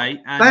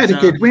Panucci. And, they had a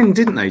good win,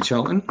 didn't they,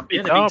 Charlton?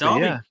 Yeah, the big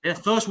derby. Yeah,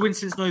 first win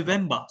since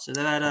November. So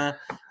they had a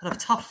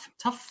tough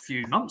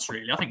few months,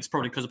 really. I think it's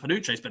probably because of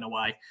Panucci's been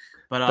away.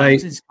 But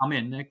since he's come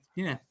in,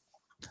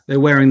 they're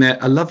wearing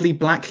a lovely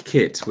black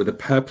kit with a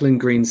purple and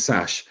green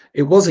sash.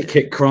 It was a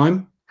kit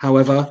crime.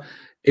 However,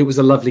 it was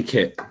a lovely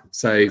kit.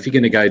 So if you're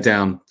going to go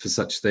down for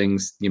such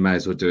things, you may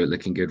as well do it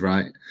looking good,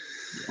 right?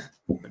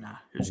 Yeah, but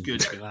it was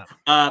good.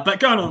 But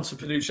going on to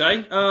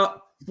Panucci,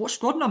 what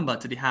squad number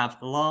did he have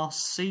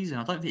last season?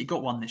 I don't think he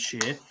got one this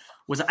year.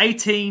 Was it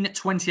 18,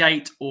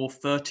 28, or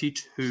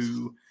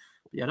 32?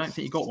 Yeah, I don't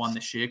think he got one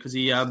this year because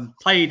he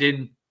played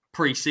in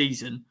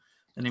pre-season.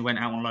 Then he went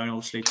out on loan,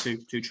 obviously,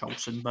 to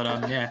Charlton. But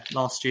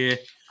last year.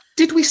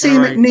 Did we see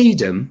him at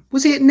Needham?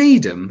 Was he at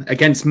Needham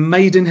against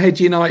Maidenhead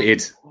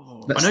United?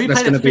 I know he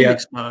played at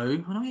Felix,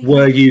 though.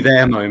 Were you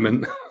there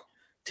moment?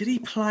 Did he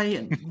play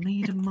at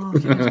Needham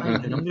Market?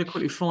 I'm going to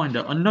quickly find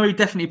it. I know he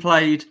definitely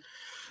played,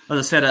 as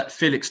I said, at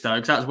Felix, though,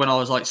 because that was when I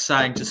was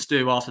saying to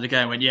Stu after the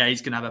game,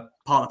 he's going to have a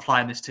part of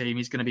play in this team.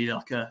 He's going to be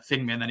like a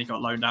thingman. And then he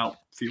got loaned out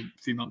a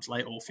few months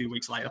later or a few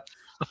weeks later.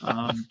 So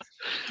I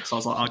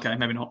was like, okay,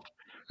 maybe not.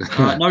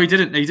 No, he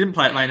didn't. He didn't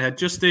play at Maidenhead.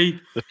 Just the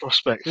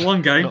prospect,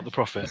 one game, not the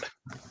profit.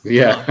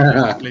 Yeah,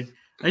 exactly.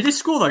 He did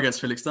score though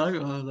against Felix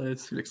though.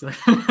 There's Felix though.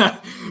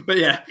 But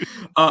yeah,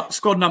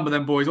 squad number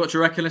then, boys. What do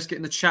you reckon? Let's get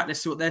in the chat.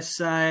 Let's see what they're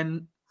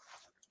saying.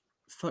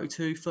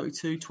 32,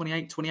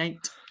 28,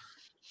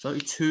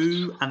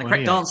 32, and the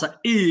correct answer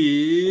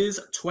is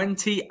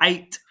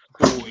 28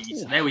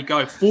 boys. There we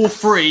go.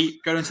 4-3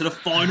 going into the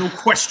final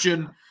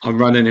question. I'm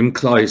running him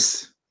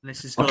close.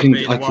 This is going to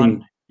be the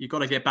one. You've got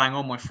to get bang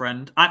on, my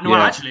friend.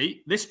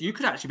 Actually, you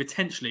could actually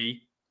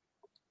potentially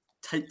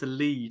take the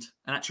lead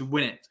and actually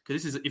win it.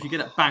 Because this is if you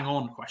get a bang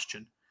on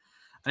question.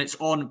 And it's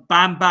on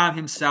Bam Bam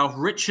himself,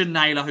 Richard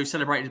Naylor, who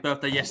celebrated his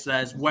birthday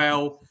yesterday as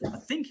well. I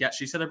think he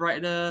actually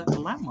celebrated a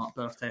landmark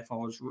birthday. If I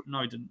was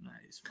no, he didn't. No,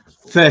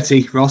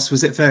 30, Ross.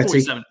 Was it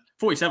 30?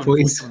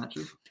 47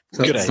 actually.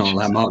 That's not a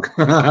landmark.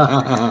 No,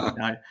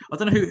 I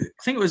don't know who.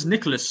 I think it was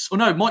Nicholas. Or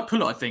no, Mike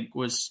Pullett, I think,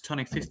 was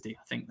turning 50.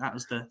 I think that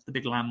was the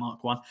big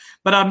landmark one.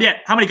 But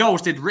how many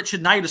goals did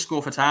Richard Naylor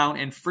score for Town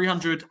in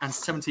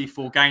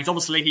 374 games?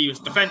 Obviously, he was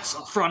defence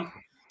up front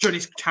during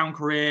his Town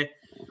career.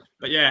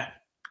 But yeah.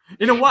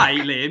 In a way,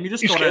 Liam, you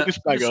just got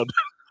to bang on.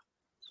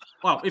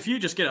 Well, if you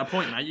just get a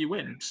point, mate, you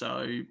win.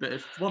 So, but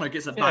if Bono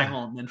gets a bang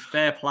on, then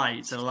fair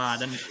play to the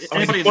lad. And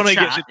if Bono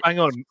gets a bang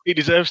on, he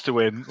deserves to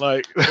win.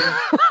 Like,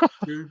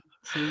 true.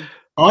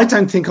 I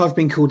don't think I've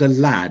been called a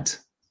lad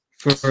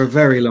for a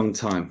very long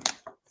time,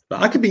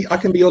 but I can be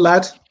your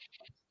lad.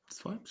 It's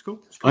fine. It's cool.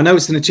 I know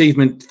it's an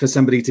achievement for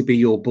somebody to be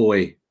your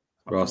boy,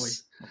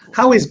 Ross.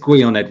 How is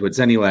Gwion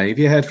Edwards anyway? Have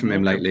you heard from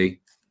him lately?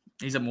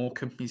 He's at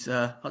Morecambe. He's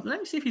let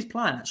me see if he's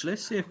playing actually.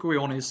 Let's see if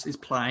Gwion is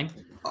playing.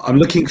 I'm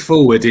looking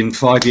forward in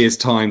 5 years'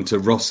 time to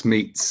Ross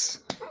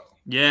meets.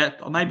 Yeah,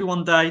 maybe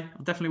one day.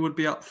 I definitely would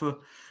be up for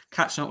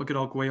catching up with good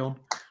old Gwion.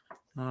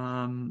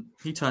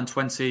 He turned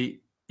 20.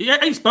 Yeah,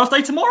 his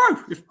birthday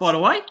tomorrow, by the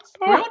way.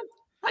 Gwion.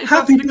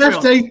 Happy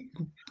birthday.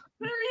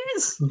 There he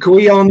is.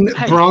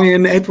 Gwion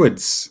Brian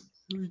Edwards.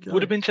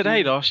 Would have been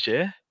today last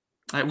year.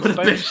 It would have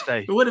been.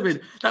 It would have been.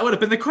 That would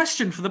have been the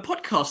question for the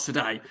podcast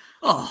today.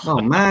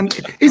 Oh man,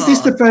 is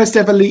this the first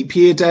ever leap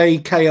year day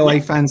KOA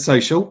fan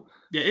social?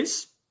 Yeah, it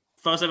is.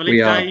 First ever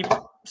leap day.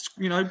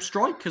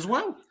 Strike as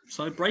well.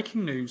 So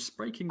breaking news.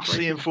 Breaking.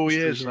 See you in 4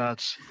 years,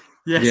 lads.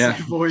 Yes, yeah.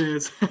 4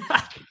 years.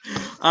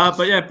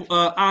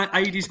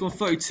 AD's gone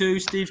 32.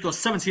 Steve's got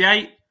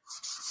 78.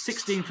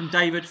 16 from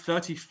David.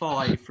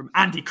 35 from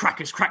Andy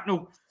Crackers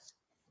Cracknell.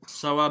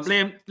 So,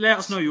 Liam, let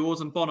us know yours,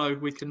 and Bono,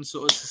 we can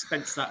sort of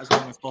suspense that as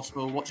long as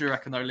possible. What do you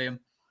reckon, though, Liam?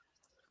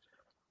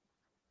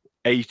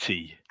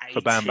 80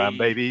 for Bam Bam,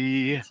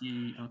 baby.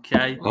 80,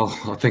 okay.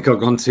 Oh, I think I've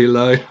gone too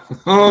low.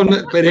 Oh,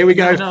 no, but here we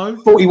go. No.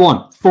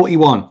 41.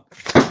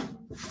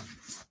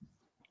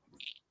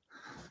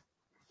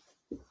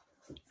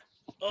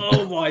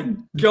 Oh, my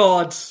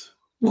God.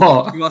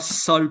 What? You are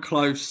so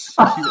close.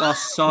 You are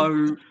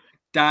so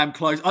damn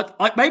close.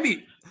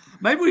 Maybe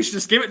we should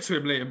just give it to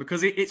him, Liam,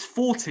 because it's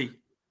 40.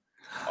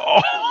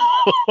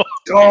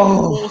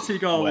 40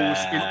 goals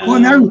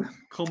in all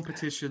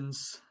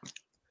competitions.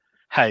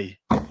 Hey.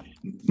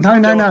 No.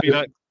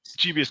 Like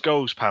dubious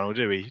goals panel,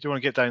 do we? Do you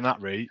want to get down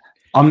that route?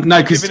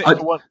 No, because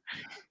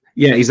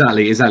yeah,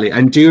 exactly.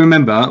 And do you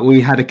remember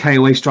we had a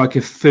KOA strike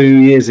a few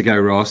years ago,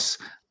 Ross,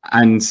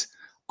 and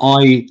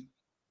I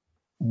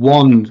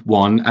won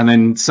one, and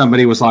then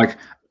somebody was like,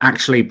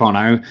 "Actually,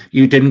 Bono,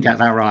 you didn't get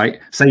that right,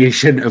 so you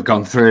shouldn't have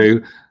gone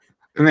through."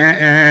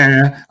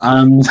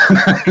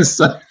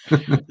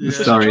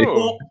 Sorry.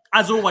 Well,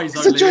 as always,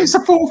 it's a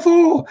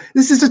 4-4.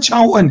 This is a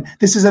Charlton.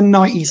 This is a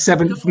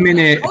 97th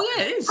minute. Oh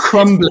yeah, it is.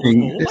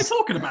 Crumbling. What am I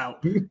talking about?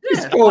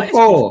 It's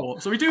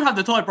 4-4. So we do have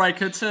the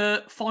tiebreaker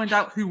to find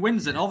out who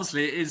wins it.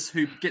 Obviously, it is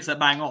who gets their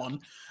bang on.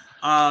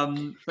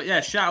 But yeah,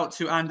 shout out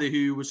to Andy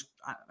who was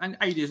and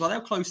AD as well. They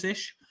were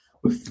close-ish.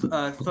 With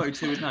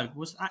 32, no,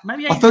 was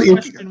maybe I thought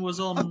question was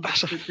on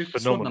that's a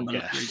phenomenal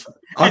guess.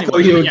 I thought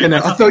you were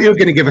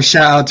going to give a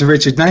shout out to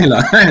Richard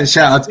Naylor.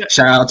 shout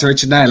out to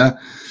Richard Naylor.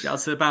 Shout out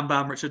to Bam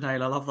Bam Richard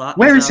Naylor. I love that.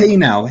 Where is he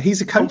now?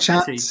 He's a coach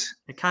at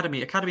Academy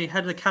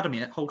head of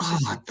Academy at Hull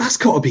City. That's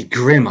got to be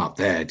grim up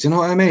there. Do you know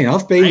what I mean?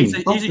 I've been. He's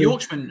a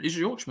Yorkshireman. He's a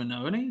Yorkshireman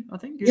now, isn't he? I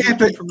think. He's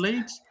from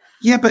Leeds.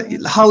 Yeah, but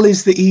Hull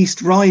is the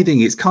East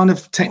Riding. It's kind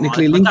of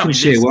technically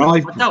Lincolnshire. I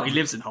doubt he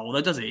lives in Hull, though,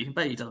 does he? I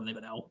bet he doesn't live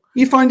in Hull. Can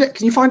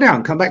you find out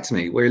and come back to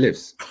me where he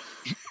lives?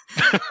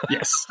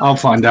 Yes. I'll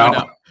find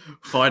out.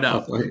 Find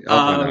out.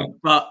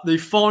 But the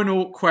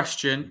final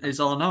question is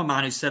on another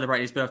man who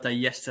celebrated his birthday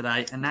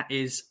yesterday, and that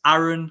is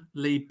Aaron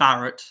Lee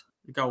Barrett,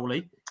 the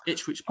goalie.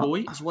 Ipswich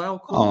boy as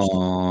well.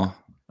 Oh.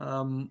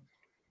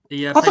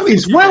 I thought he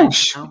was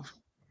Welsh.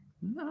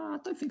 No, I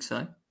don't think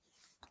so.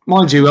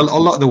 Mind you, a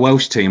lot of the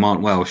Welsh team aren't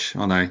Welsh,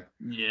 are they?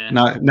 Yeah.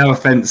 No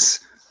offence,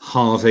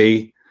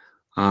 Harvey,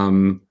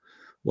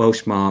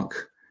 Welsh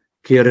Mark,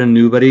 Kieran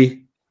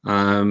Newbury,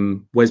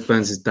 Wes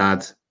Burns'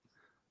 dad,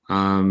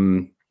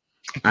 Andy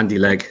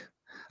Legg,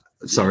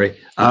 sorry,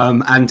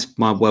 and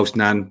my Welsh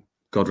nan,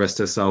 God rest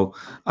her soul.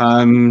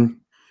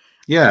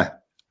 Yeah.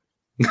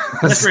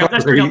 Let's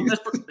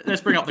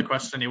bring up the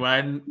question anyway,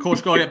 and of course,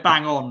 got to get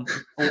bang on.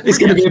 It's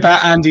going to be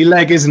about Andy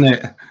Legg, isn't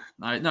it?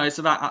 No, it's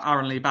about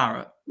Aaron Lee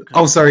Barrett.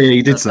 Oh, sorry,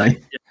 you did say.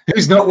 Yeah.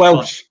 Who's not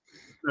Welsh?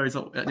 No, he's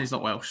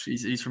not Welsh.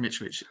 He's from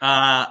Ipswich.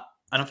 And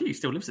I think he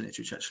still lives in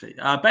Ipswich, actually.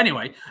 But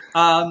anyway,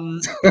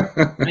 and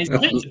he's a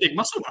big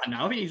muscle man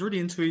now. I think he's really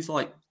into his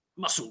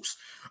muscles.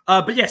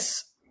 But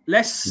yes,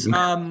 let's.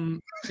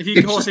 If you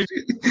can also,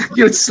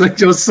 You're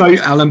so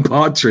Alan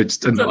Partridge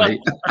tonight.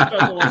 I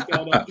don't know what's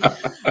going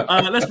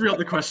on. Let's bring up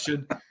the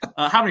question.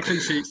 How many clean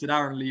sheets did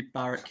Aaron Lee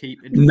Barrett keep?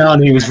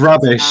 None. He was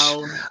rubbish.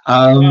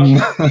 No,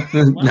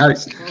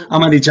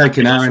 I'm only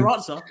joking, Aaron.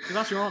 If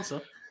that's your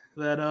answer,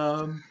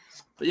 then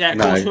but yeah, of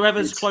course,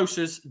 whoever's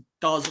closest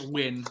does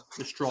win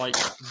the strike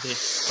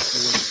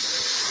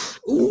this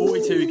week.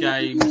 42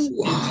 games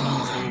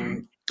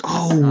in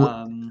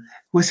total.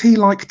 Was he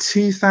like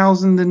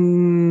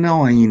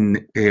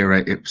 2009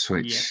 era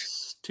Ipswich?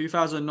 Yes,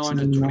 2009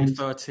 to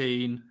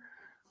 2013.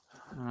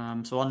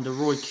 So under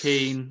Roy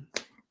Keane.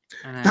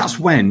 That's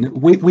when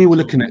we were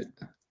looking at.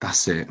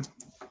 That's it.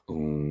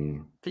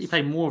 Ooh. I think he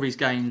played more of his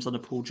games under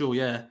Paul Jewell.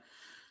 Yeah,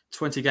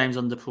 20 games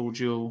under Paul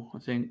Jewell, I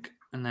think,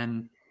 and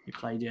then he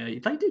played. Yeah, he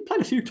played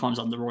a few times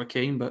under Roy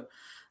Keane, but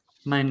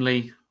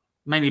mainly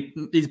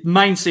his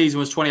main season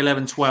was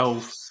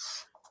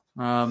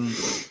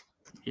 2011-12.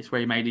 It's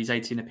where he made his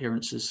 18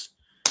 appearances.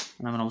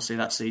 And obviously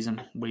that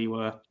season we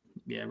were,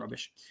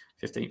 rubbish.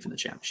 15th in the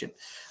championship.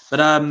 But,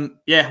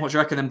 what do you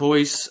reckon then,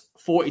 boys?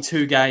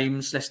 42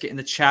 games. Let's get in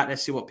the chat.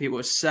 Let's see what people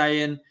are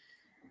saying.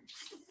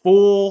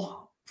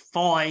 4,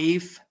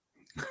 5.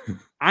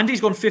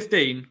 Andy's gone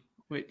 15,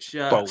 which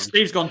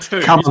Steve's gone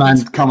 2. Come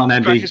on,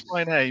 Andy. Practice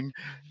my name.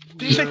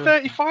 Did you say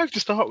 35 to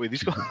start with?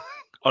 He's got...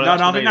 No,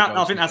 I think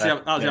that's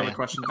the other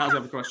question. That was the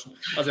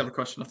other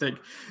question, I think.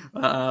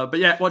 But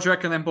what do you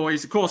reckon then,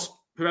 boys? Of course,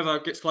 whoever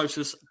gets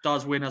closest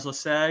does win, as I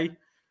say.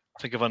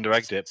 I think I've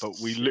under-egged it, but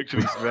we looked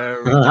at it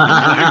very...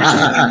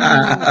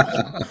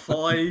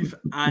 5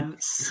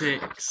 and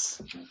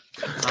 6.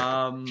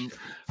 I'm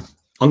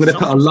going to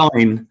put a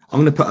line. I'm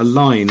going to put a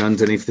line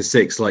underneath the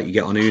 6, like you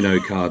get on Uno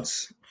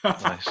cards.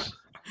 Nice.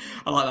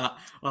 I like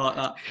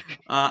that.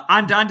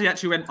 And Andy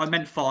actually went. I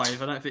meant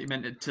 5. I don't think he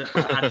meant it to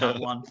add that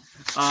one.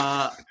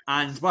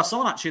 And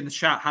someone actually in the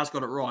chat has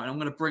got it right. And I'm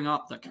going to bring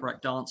up the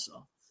correct answer,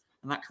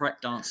 and that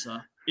correct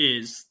answer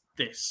is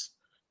this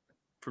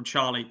from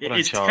Charlie. It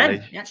is Charlie.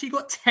 10. He actually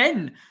got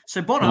 10.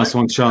 So Bono, nice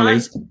one, Charlie.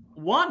 Has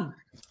 1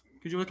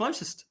 because you were the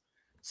closest.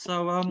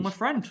 So my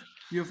friend,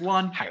 you have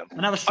won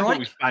another strike. I thought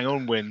we bang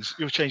on wins.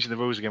 You're changing the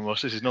rules again,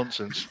 Ross. This is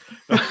nonsense.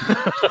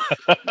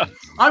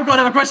 I've got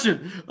another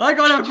question. No,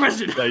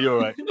 you're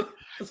right.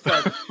 That's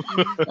fine.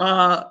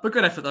 But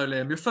good effort though,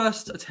 Liam. Your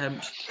first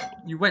attempt,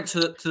 you went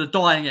to the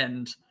dying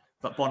end,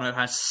 but Bono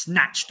has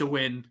snatched a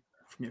win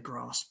from your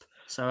grasp.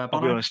 So Bono,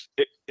 I'll be honest,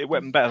 it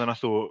went better than I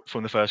thought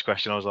from the first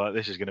question. I was like,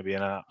 this is going to be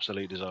an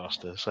absolute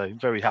disaster. So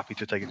very happy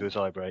to take it to a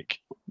tie break.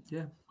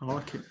 Yeah, I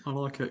like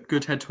it.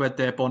 Good head to head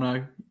there,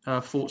 Bono.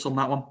 Thoughts on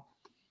that one?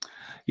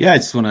 Yeah, I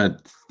just want to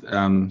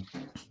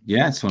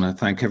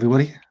thank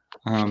everybody.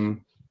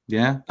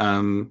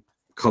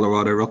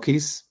 Colorado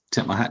Rockies.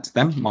 Tip my hat to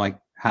them. My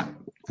hat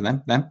for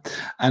them.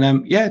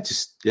 And great to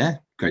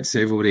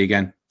see everybody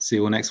again. See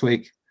you all next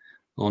week,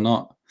 or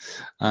not.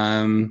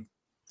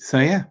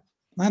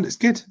 Man, it's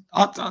good.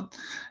 It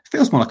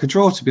feels more like a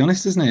draw, to be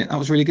honest, doesn't it? That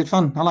was really good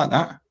fun. I like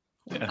that.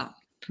 Yeah.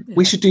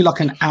 We should do like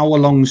an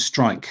hour-long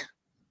strike.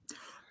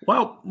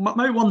 Well,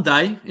 maybe one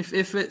day, if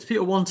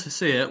people want to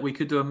see it, we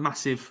could do a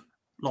massive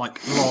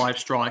live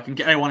strike and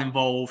get everyone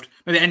involved.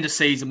 Maybe at the end of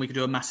season we could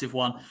do a massive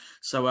one.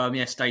 So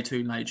stay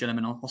tuned, ladies and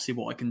gentlemen. I'll see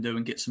what I can do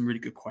and get some really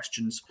good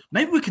questions.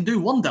 Maybe we can do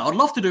one day. I'd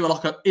love to do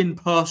like an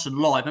in-person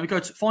live. Maybe go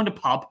to find a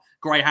pub,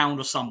 Greyhound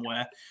or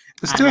somewhere.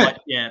 Let's do it.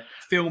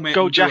 Film it.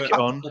 Gold jacket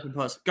on.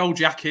 Gold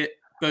jacket.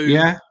 Boom.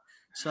 Yeah.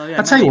 So yeah.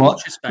 I'll tell you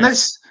what.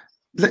 Let's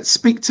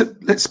speak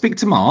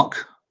to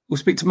Mark. We'll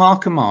speak to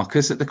Mark and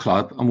Marcus at the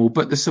club, and we'll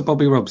book the Sir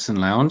Bobby Robson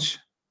Lounge.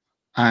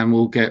 And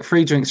we'll get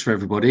free drinks for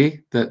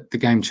everybody that the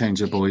Game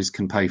Changer boys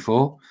can pay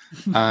for.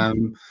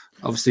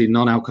 Obviously,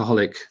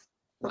 non-alcoholic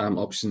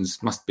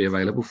options must be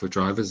available for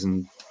drivers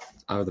and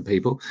other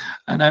people.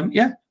 And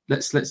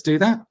let's do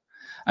that.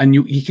 And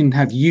you can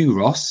have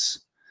Ross,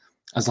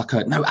 as like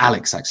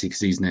Alex actually,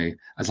 because he's new,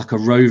 as like a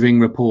roving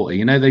reporter.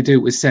 You know, they do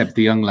it with Seb,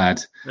 the young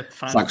lad.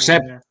 It's like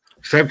Seb,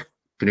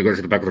 can you go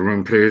to the back of the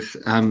room, please?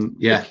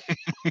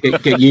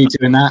 Get you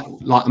doing that,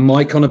 like a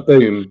mic on a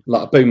boom,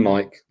 like a boom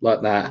mic,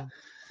 like that.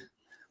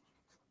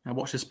 Now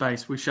watch the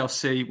space. We shall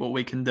see what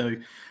we can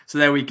do. So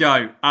there we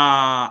go.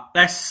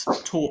 Let's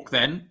talk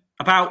then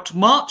about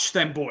March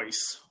then,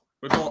 boys.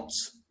 We've got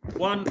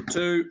 1,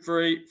 2,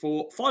 3,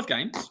 4, 5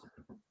 games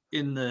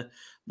in the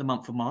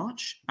month of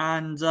March.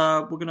 And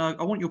I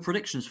want your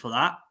predictions for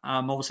that.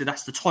 Obviously,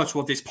 that's the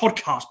title of this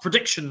podcast,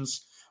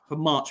 predictions for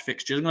March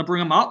fixtures. I'm going to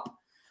bring them up.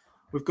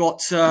 We've got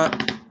some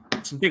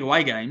big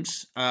away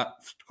games. Of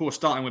course,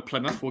 starting with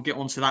Plymouth. We'll get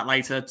onto that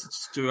later to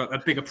do a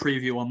bigger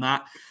preview on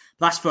that.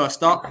 That's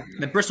first up.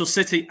 Then Bristol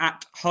City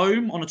at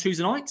home on a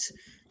Tuesday night.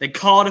 Then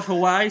Cardiff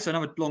away, so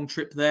another long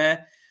trip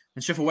there.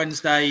 And Sheffield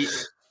Wednesday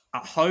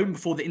at home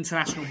before the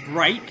international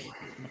break.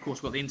 And of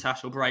course, we've got the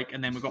international break.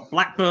 And then we've got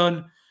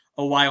Blackburn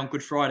away on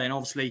Good Friday. And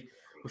obviously,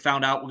 we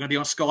found out we're going to be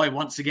on Sky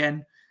once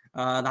again.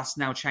 That's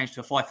now changed to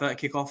a 5:30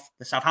 kickoff.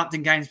 The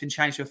Southampton game's been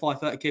changed to a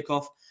 5:30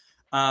 kickoff.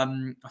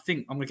 I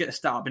think I'm going to get the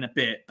stat up in a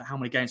bit, but how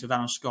many games we've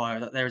done on Sky?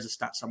 There is a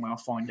stat somewhere. I'll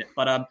find it.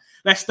 But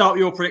let's start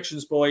with your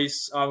predictions,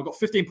 boys. We've got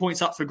 15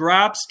 points up for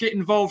grabs. Get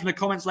involved in the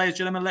comments, ladies and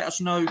gentlemen. Let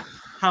us know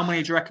how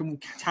many do you reckon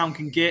Town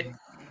can get.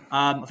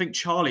 I think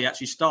Charlie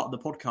actually started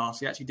the podcast.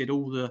 He actually did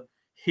all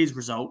his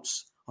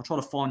results. I'll try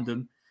to find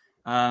them.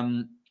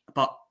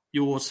 But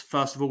yours,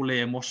 first of all,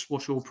 Liam,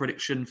 what's your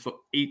prediction for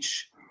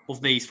each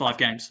of these 5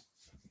 games?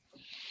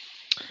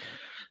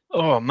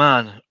 Oh,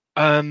 man.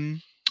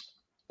 I'd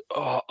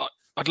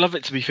love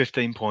it to be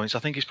 15 points. I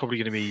think it's probably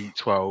going to be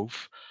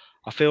 12.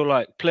 I feel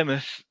like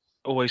Plymouth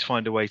always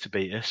find a way to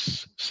beat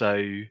us.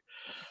 So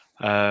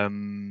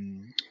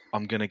I'm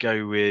going to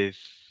go with...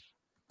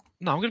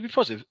 No, I'm going to be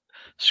positive.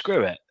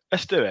 Screw it.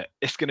 Let's do it.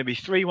 It's going to be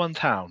 3-1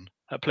 Town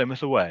at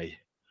Plymouth away.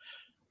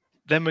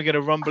 Then we're going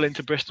to rumble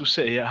into Bristol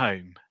City at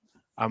home.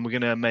 And we're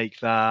going to make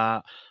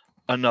that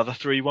another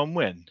 3-1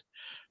 win.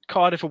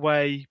 Cardiff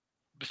away,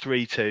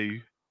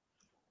 3-2.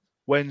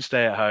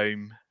 Wednesday at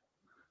home,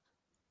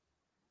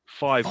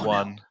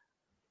 5-1.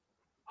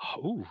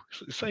 Oh,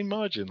 it's the same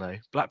margin though.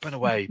 Blackburn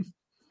away,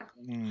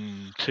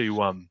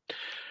 2-1.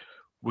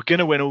 We're going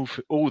to win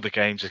all the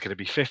games. It's going to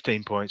be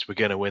 15 points. We're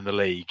going to win the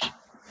league.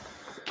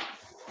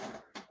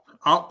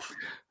 Up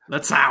the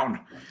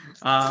Town.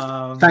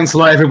 Thanks a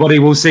lot, everybody.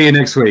 We'll see you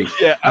next week.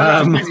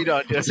 Yeah,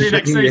 see you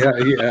next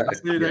season. Yeah.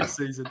 See you next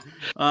season.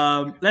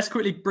 Let's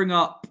quickly bring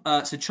up.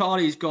 So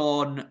Charlie's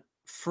gone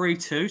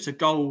 3-2. So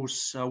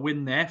goals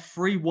win there.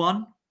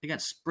 3-1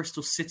 against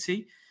Bristol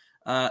City.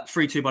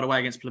 3-2, by the way,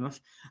 against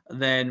Plymouth.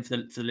 Then for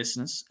the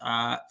listeners,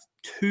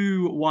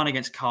 2-1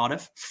 against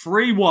Cardiff.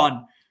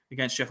 3-1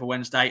 against Sheffield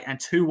Wednesday, and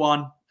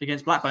 2-1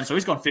 against Blackburn. So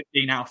he's gone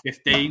 15 out of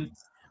 15.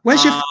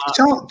 Where's your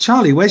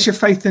Charlie? Where's your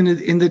faith in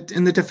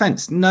the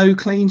defence? No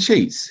clean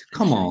sheets.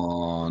 Come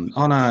on.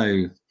 Oh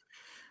no.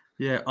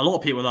 Yeah, a lot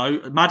of people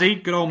though. Maddie,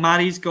 good old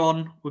Maddie's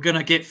gone. We're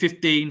gonna get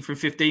 15 from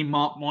 15.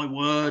 Mark my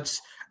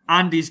words.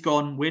 Andy's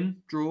gone win,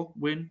 draw,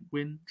 win,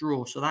 win,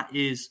 draw. So that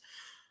is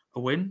a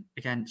win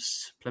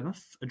against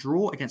Plymouth, a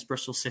draw against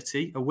Bristol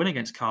City, a win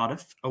against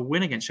Cardiff, a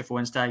win against Sheffield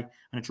Wednesday,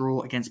 and a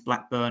draw against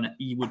Blackburn at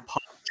Ewood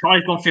Park.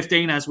 Charlie's gone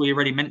 15, as we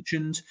already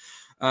mentioned.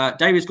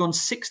 David's gone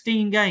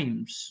 16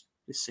 games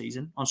this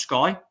season on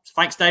Sky. So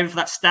thanks, David, for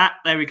that stat.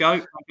 There we go.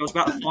 I was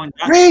about to find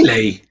that.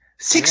 Really?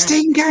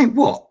 16 games?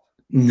 What?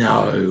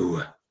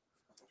 No.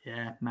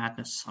 Yeah,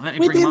 madness. Let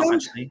me bring him up,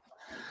 actually.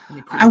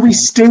 And we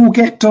still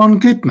get Don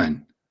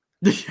Goodman.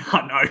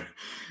 I know.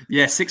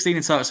 Yeah, 16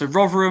 in total. So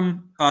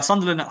Rotherham,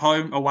 Sunderland at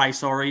home, away,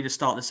 to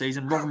start the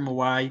season. Rotherham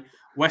away,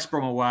 West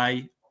Brom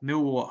away,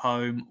 Millwall at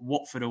home,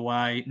 Watford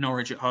away,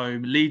 Norwich at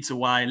home, Leeds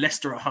away,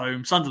 Leicester at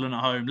home, Sunderland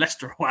at home,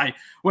 Leicester away,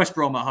 West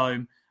Brom at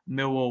home,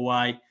 Millwall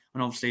away,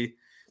 and obviously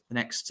the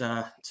next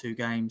 2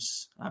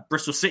 games.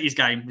 Bristol City's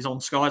game is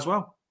on Sky as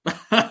well.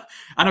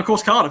 And of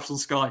course Cardiff's on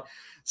Sky.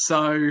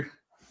 So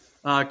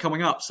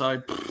coming up.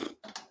 So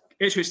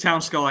Ipswich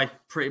Town Sky,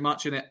 pretty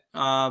much in it.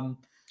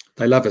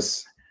 They love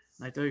us.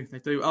 They do.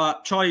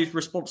 Charlie's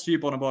response to you,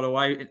 Bonner, by the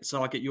way,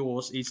 so I get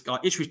yours. He's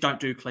got Ipswich don't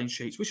do clean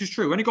sheets, which is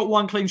true. We only got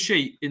 1 clean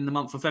sheet in the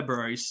month of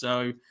February,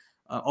 so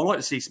I'd like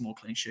to see some more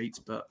clean sheets,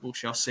 but we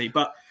shall see.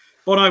 But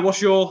Bono,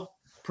 what's your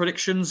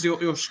predictions,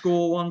 your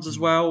score ones as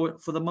well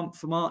for the month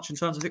for March in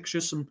terms of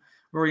fixtures? Some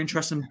very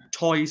interesting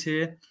ties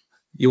here.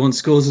 You want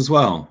scores as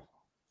well?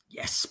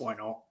 Yes, why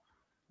not?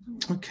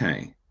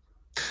 Okay.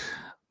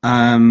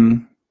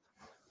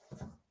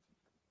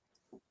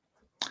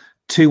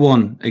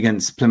 2-1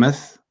 against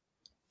Plymouth.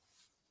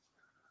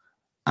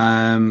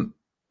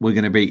 We're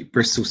going to beat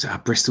Bristol.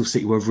 Bristol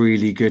City were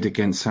really good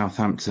against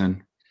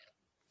Southampton,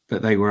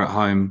 but they were at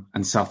home,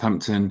 and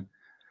Southampton,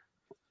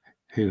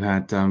 who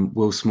had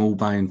Will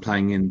Smallbone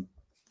playing in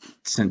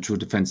central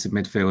defensive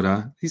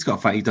midfielder.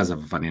 He does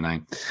have a funny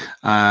name.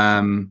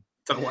 Don't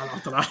know why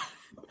after that.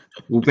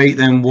 We'll beat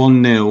them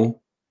 1-0.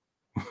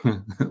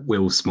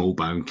 Will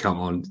Smallbone, come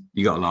on,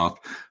 you got to laugh.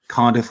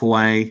 Cardiff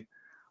away,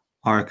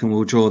 I reckon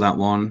we'll draw that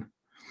one.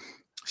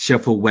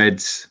 Sheffield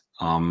Weds,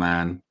 oh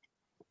man,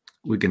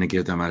 we're going to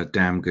give them a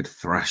damn good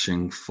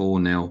thrashing,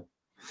 4-0.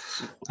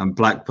 And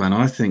Blackburn,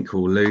 I think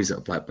we'll lose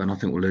at Blackburn. I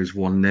think we'll lose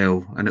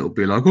 1-0, and it'll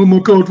be like, oh my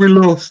God, we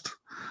lost.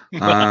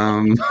 Wheels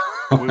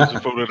are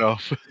falling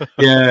off.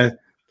 Yeah.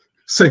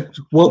 So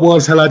what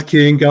was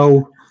Haladki in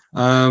goal?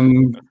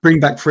 Bring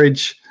back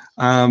Fridge,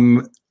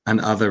 and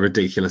other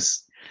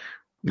ridiculous,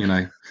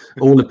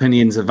 all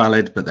opinions are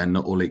valid, but they're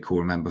not all equal,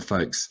 remember,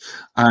 folks.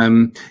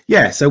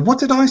 So what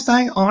did I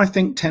say? I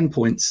think 10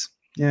 points.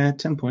 Yeah,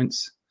 10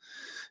 points.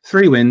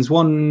 3 wins,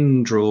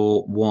 1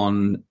 draw,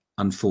 1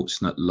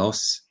 unfortunate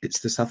loss. It's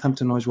the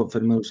Southampton, Norwich,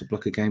 Watford, Middlesbrough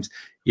block of games.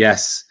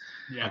 Yes.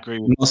 Yeah, I agree.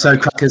 Not so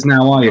crackers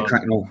now, are you,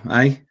 Cracknell?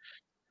 Eh?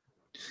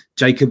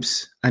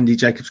 Andy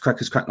Jacobs,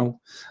 crackers,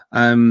 Cracknell.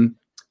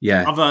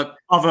 Yeah.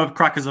 Other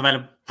crackers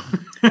available.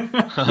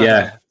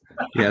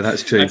 Yeah,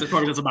 that's true. It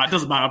probably doesn't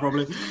matter,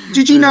 probably.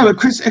 Did you know at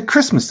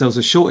Christmas there was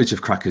a shortage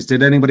of crackers?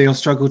 Did anybody else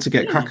struggle to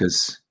get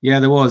crackers? Yeah,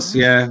 there was.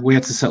 Yeah, we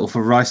had to settle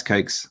for rice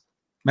cakes.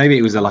 Maybe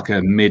it was like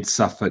a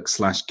mid-Suffolk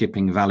 /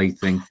 Kipping Valley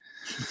thing.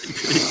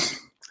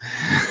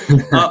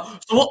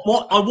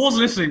 What? I was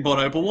listening,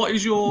 Bono, but what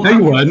is your... No,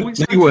 you weren't.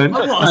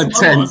 10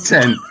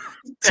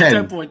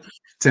 points.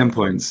 10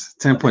 points.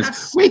 10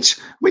 points.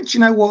 Which you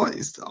know what?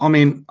 I'm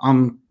an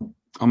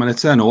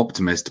eternal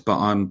optimist, but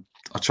I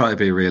try to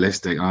be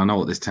realistic. I know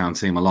what this town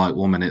team are like.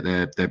 1 minute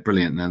they're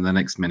brilliant, and then the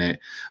next minute,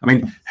 I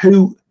mean,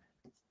 who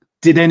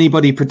did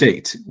anybody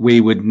predict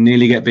we would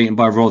nearly get beaten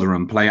by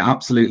Rotherham, play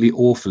absolutely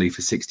awfully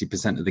for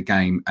 60% of the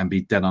game, and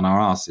be dead on our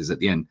asses at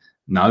the end?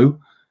 No.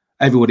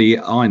 Everybody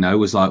I know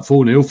was like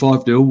 4-0,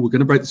 5-0, we're going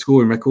to break the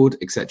scoring record,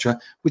 etc.,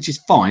 which is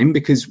fine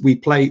because we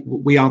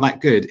are that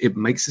good. It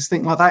makes us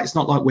think like that. It's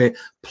not like we're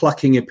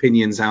plucking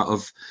opinions out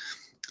of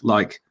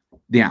like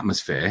the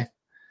atmosphere.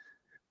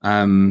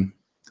 The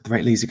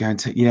rate Leeds are going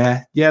to,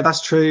 yeah,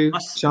 that's true.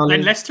 Charlie.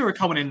 And Leicester are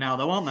coming in now,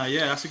 though, aren't they?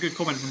 Yeah, that's a good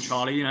comment from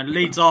Charlie. You know,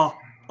 Leeds are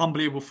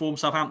unbelievable form.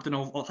 Southampton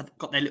have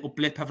got their little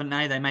blip, haven't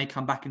they? They may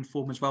come back in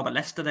form as well. But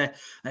Leicester, they're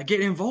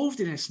getting involved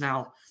in this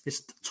now.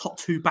 This top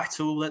two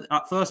battle.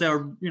 At first, they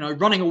were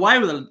running away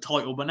with the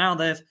title, but now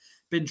they've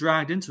been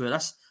dragged into it.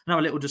 That's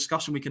another little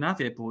discussion we can have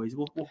here, boys.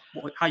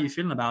 How are you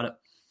feeling about it?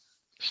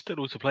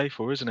 Still all to play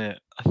for, isn't it?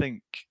 I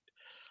think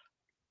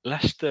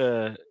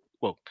Leicester.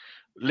 Well,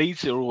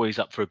 Leeds are always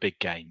up for a big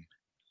game,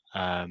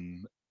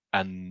 and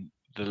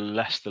the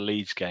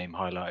Leicester-Leeds game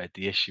highlighted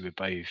the issue with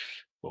both.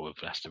 Well,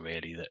 with Leicester,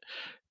 really, that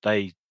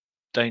they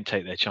don't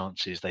take their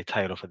chances. They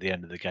tail off at the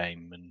end of the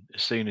game. And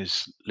as soon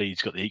as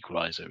Leeds got the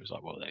equaliser, it was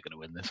like, well, they're going to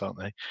win this, aren't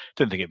they?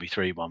 Didn't think it'd be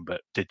 3-1,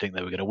 but did think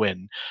they were going to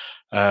win.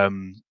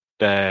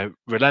 They're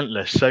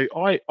relentless. So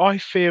I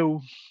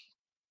feel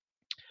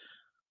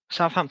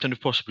Southampton have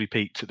possibly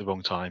peaked at the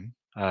wrong time.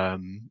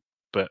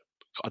 But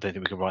I don't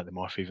think we can write them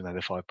off, even though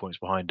they're 5 points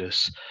behind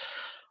us.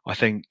 I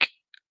think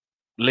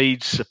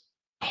Leeds are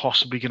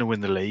possibly going to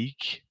win the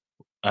league.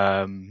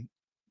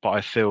 But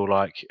I feel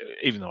like,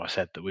 even though I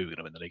said that we were going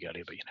to win the league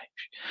earlier, but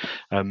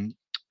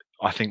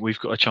I think we've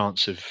got a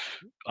chance of.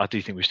 I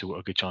do think we've still got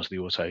a good chance of the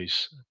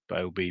autos,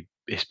 but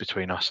it's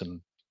between us,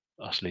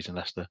 Leeds and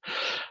Leicester.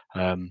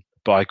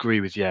 But I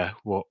agree with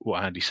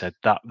what Andy said.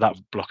 That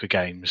block of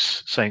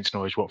games, Saints,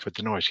 Norwich, Watford,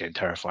 the Norwich game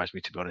terrifies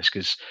me, to be honest,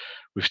 because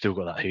we've still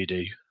got that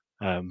hoodoo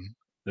that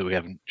we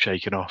haven't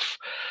shaken off.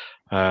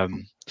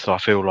 So I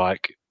feel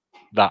like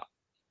that.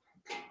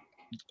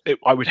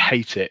 I would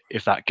hate it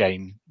if that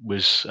game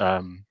was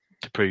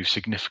to prove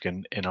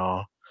significant in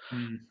our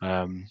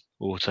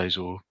autos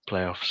or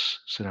playoffs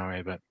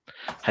scenario. But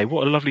hey,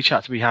 what a lovely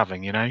chat to be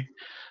having,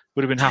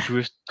 Would have been happy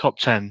with top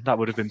 10. That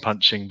would have been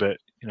punching, but,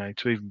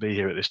 to even be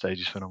here at this stage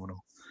is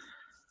phenomenal.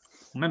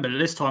 Remember,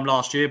 this time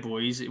last year,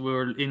 boys, we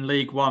were in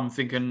League One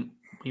thinking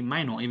we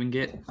may not even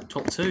get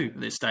top 2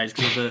 at this stage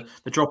because of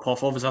the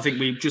drop-off. Obviously, I think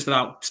we just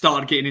about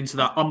started getting into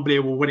that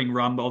unbelievable winning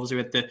run, but obviously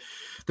we had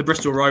the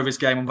Bristol Rovers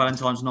game on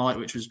Valentine's night,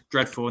 which was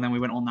dreadful, and then we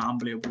went on that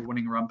unbelievable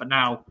winning run. But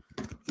now,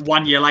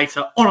 1 year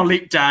later, on a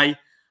leap day,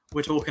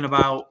 we're talking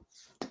about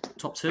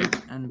top 2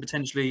 and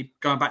potentially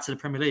going back to the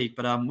Premier League.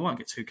 But we won't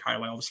get too carried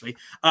away, obviously.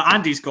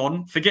 Andy's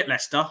gone. Forget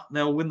Leicester.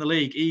 They'll win the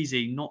league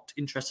easy. Not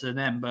interested in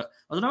them. But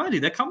I don't know, Andy,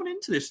 they're coming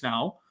into this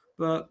now.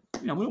 But,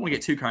 we don't want to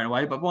get too carried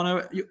away. But,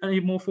 Bono, any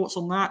more thoughts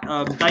on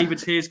that?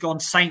 David's here's gone.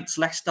 Saints,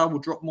 Leicester will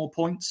drop more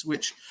points,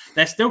 which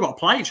they've still got to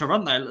play each other,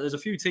 haven't they? There's a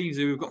few teams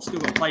who have still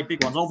got to play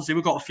big ones. Obviously,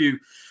 we've got a few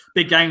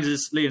big games,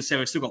 as Liam said.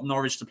 We've still got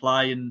Norwich to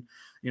play. And,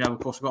 of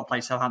course, we've got to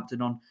play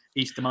Southampton on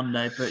Easter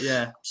Monday. But,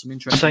 yeah, some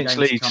interesting Saints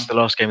games Leeds is the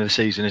last game of the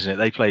season, isn't it?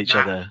 They play each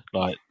other,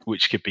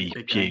 which could be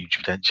huge,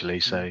 potentially.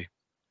 So...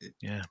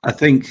 yeah, I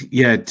think.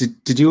 Yeah,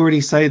 did you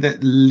already say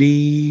that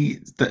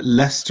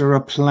Leicester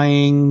are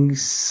playing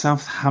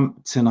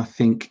Southampton? I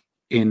think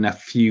in a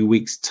few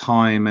weeks'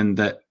 time, and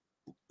that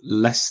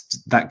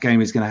that game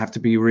is going to have to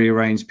be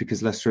rearranged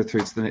because Leicester are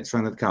through to the next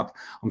round of the cup.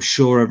 I'm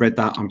sure I read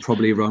that. I'm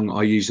probably wrong.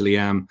 I usually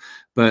am,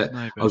 but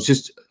I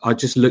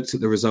just looked at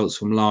the results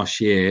from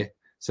last year.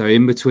 So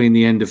in between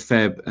the end of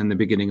Feb and the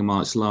beginning of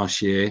March last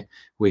year,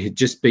 we had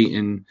just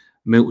beaten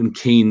Milton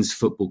Keynes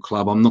Football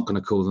Club. I'm not going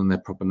to call them their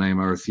proper name.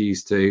 I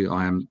refuse to.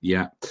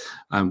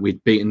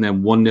 We'd beaten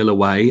them 1-0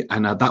 away.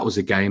 And that was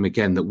a game,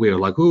 again, that we were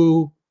like,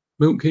 oh,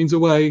 Milton Keynes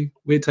away.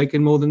 We're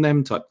taking more than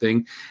them type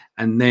thing.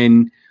 And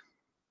then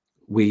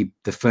the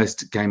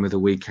first game of the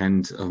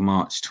weekend of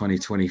March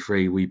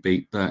 2023, we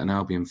beat Burton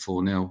Albion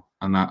 4-0.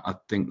 And that, I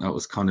think that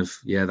was kind of,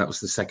 that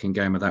was the second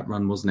game of that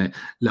run, wasn't it?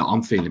 Look,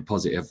 I'm feeling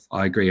positive.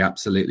 I agree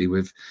absolutely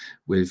with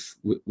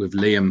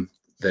Liam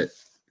that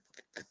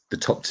the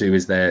top 2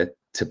 is there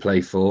to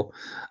play for.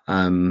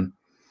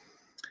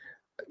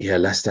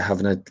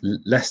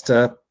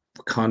 Leicester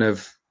kind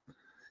of,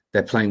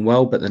 they're playing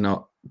well, but they're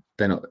not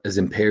as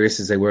imperious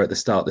as they were at the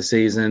start of the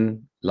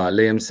season. Like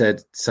Liam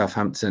said,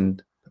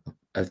 Southampton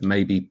have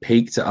maybe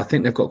peaked. I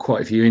think they've got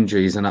quite a few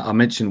injuries, and I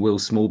mentioned Will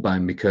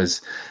Smallbone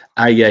because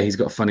he's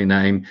got a funny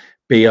name.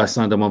 B, I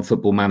signed him on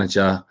Football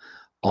Manager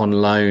on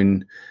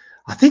loan.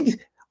 I think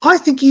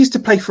he used to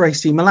play for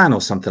AC Milan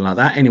or something like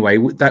that. Anyway,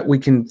 that we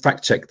can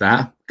fact check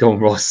that. Go on,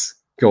 Ross.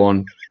 Go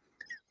on.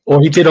 Or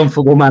he did on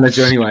Football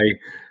Manager anyway.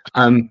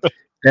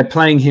 they're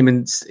playing him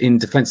in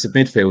defensive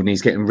midfield, and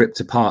he's getting ripped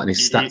apart, and his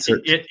stats are.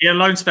 He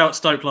alone spelled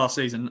Stoke last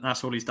season.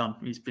 That's all he's done.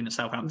 He's been at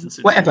Southampton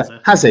since. Whatever,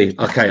 has he?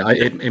 Okay,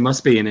 it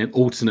must be in an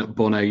alternate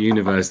Bono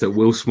universe that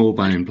Will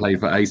Smallbone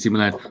played for AC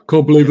Milan.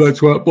 Can't believe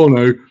that's what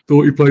Bono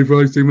thought he played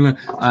for AC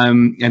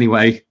Milan.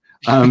 Anyway,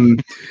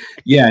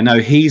 yeah, no,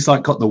 he's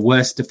like got the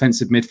worst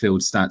defensive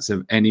midfield stats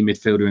of any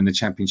midfielder in the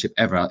Championship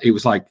ever. It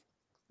was like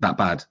that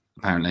bad,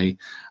 apparently.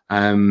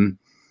 And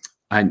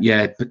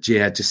yeah, but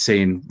yeah, just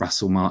seeing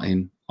Russell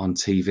Martin on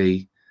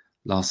TV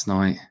last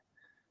night,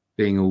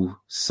 being all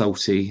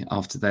salty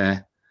after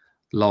their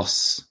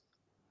loss.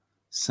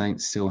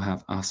 Saints still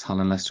have us, Hull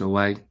and Leicester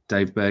away.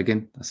 Dave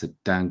Bergen, that's a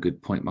damn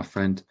good point, my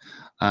friend.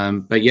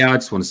 But yeah, I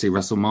just want to see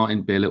Russell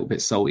Martin be a little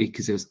bit salty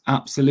because it was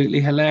absolutely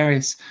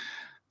hilarious.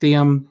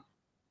 The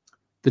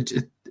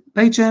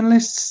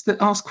journalists that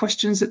ask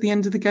questions at the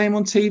end of the game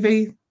on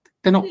TV,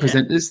 they're not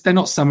presenters, they're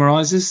not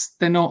summarisers,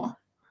 they're not.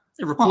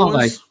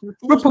 Reporters.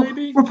 What are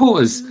they?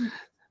 Reporters.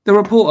 The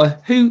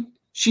reporter who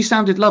she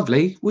sounded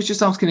lovely was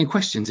just asking him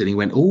questions, and he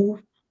went all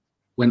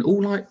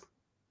like.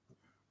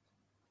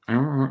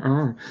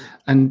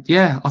 And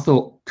yeah, I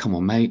thought, come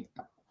on, mate.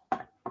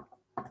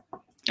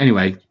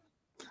 Anyway,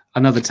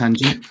 another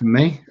tangent from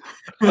me.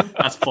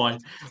 That's fine.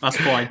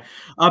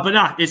 But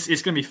nah, it's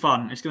going to be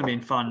fun. It's going to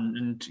be fun,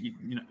 and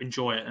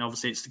enjoy it. And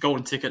obviously, it's the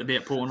golden ticket to be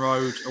at Portland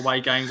Road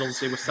away games.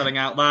 Obviously, we're selling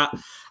out that,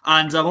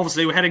 and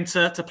obviously, we're heading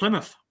to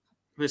Plymouth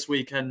this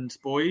weekend,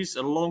 boys.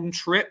 A long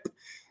trip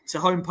to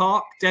Home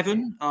Park,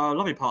 Devon,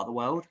 lovely part of the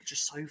world. But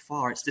just so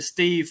far, it's the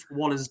Steve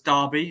Waller's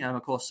Derby, and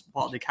of course,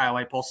 part of the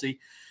KOA posse.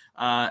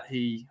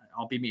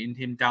 I'll be meeting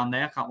him down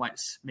there. I can't wait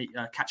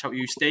to catch up with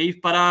you,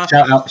 Steve. But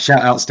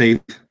shout out, Steve.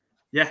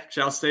 Yeah,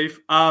 shout out, Steve.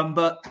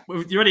 But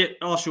you already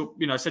asked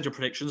said your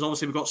predictions.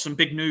 Obviously, we've got some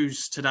big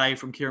news today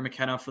from Kieran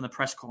McKenna from the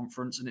press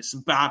conference, and it's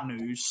some bad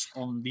news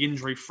on the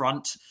injury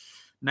front.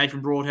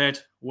 Nathan Broadhead,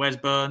 Wes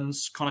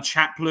Burns, Connor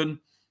Chaplin.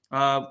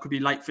 Could be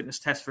late fitness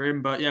test for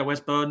him, but yeah, Wes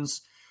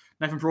Burns,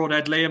 Nathan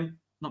Broadhead, Liam,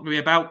 not going to be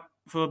about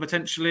for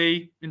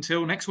potentially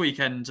until next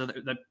weekend. They're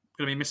going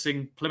to be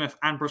missing Plymouth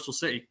and Bristol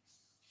City.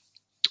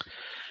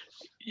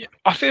 Yeah,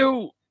 I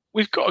feel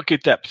we've got a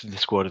good depth in the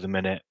squad at the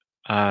minute.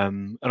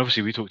 And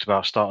obviously we talked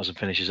about starters and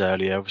finishes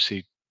earlier.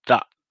 Obviously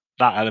that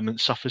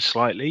element suffers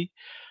slightly.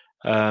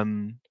 But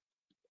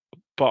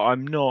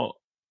I'm not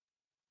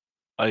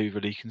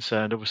overly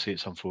concerned. Obviously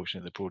it's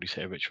unfortunate that Broadie's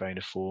hit a rich vein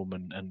of form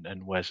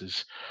and Wes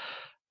is,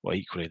 well,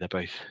 equally they're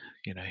both,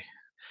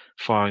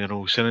 firing on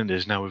all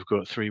cylinders. Now we've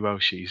got 3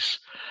 Welshies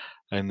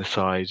in the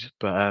side.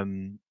 But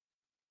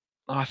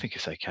I think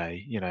it's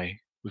okay.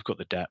 We've got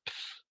the depth.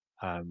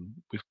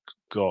 We've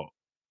got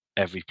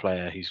every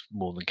player who's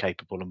more than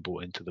capable and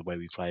bought into the way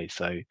we play.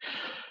 So,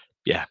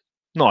 yeah,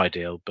 not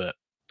ideal, but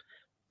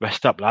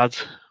rest up,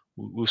 lads.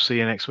 We'll see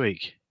you next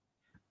week.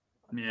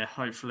 Yeah,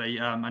 hopefully.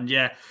 And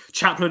yeah,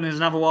 Chaplin is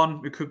another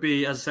one. It could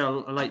be, as I said,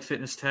 a late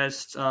fitness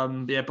test.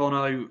 Yeah,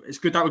 Bono, it's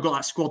good that we've got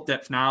that squad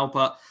depth now,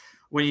 but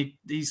when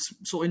these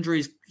sort of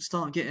injuries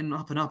start getting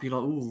up and up, you're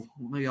like, oh,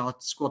 maybe our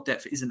squad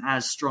depth isn't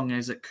as strong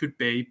as it could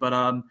be.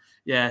 But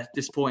yeah,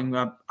 disappointing.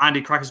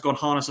 Andy Cracker's gone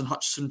Harness and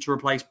Hutchison to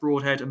replace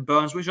Broadhead and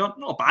Burns, which are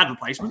not bad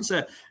replacements.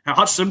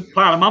 Hutchison,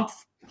 player of the month.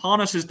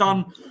 Harness has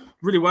done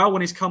really well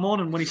when he's come on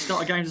and when he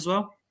started games as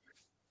well.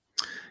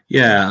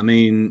 Yeah, I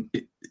mean,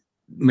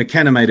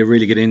 McKenna made a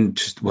really good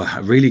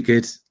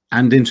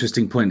and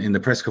interesting point in the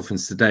press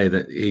conference today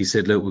that he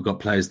said, look, we've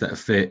got players that are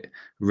fit,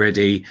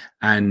 ready,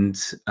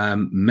 and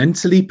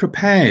mentally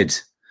prepared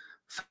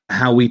for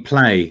how we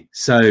play.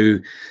 So,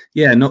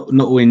 yeah, not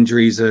all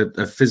injuries are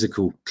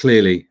physical,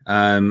 clearly.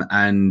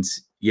 And,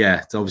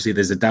 yeah, obviously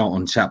there's a doubt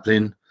on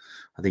Chaplin.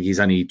 I think he's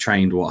only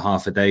trained,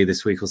 half a day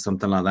this week or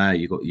something like that.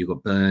 You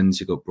got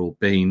Burns, you got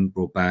Broadband,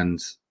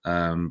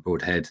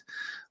 Broadhead,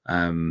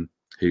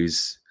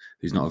 who's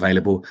not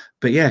available.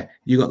 But, yeah,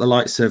 you got the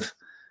likes of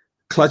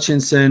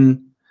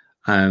Clutchinson,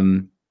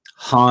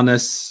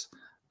 Harness,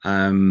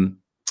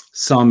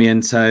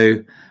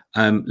 Sarmiento,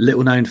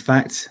 little known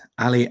fact,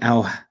 Ali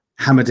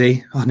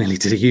Al-Hamadi. I nearly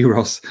did a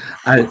Ross.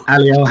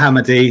 Ali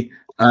Al-Hamadi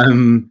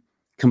can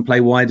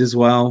play wide as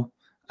well.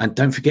 And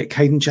don't forget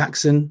Caden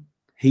Jackson.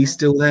 He's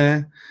still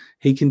there.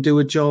 He can do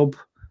a job.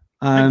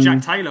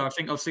 Jack Taylor, I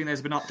think I've seen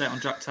there's been an update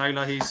on Jack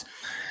Taylor. He's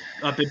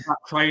been back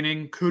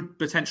training, could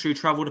potentially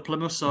travel to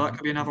Plymouth, so that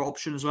could be another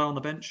option as well on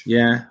the bench.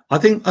 Yeah, I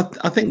think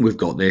we've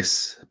got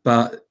this,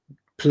 but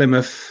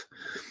Plymouth,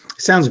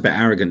 it sounds a bit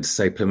arrogant to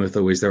say Plymouth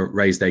always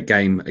raise their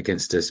game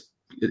against us.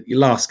 The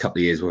last couple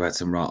of years we've had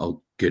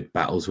some good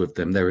battles with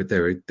them. They're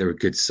a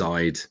good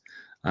side,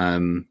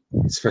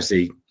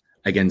 especially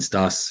against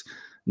us.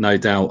 No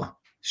doubt.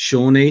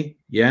 Shawnee,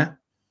 yeah,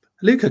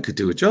 Luca could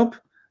do a job.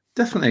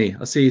 Definitely.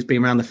 I see he's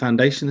been around the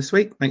foundation this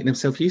week, making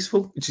himself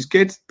useful, which is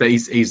good. But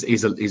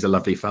he's a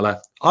lovely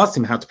fella. I asked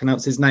him how to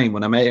pronounce his name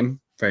when I met him.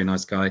 Very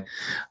nice guy.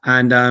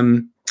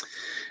 And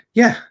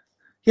yeah,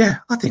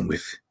 I think we're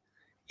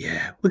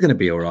going to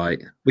be all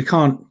right. We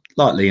can't,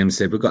 like Liam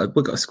said, we've got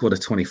a squad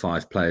of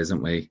 25 players,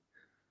 haven't we?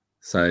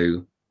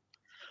 So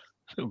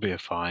it'll be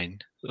fine.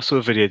 I saw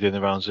a video doing the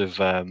rounds of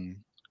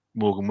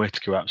Morgan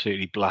Whittaker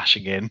absolutely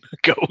blashing in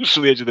goals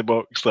from the edge of the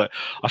box. That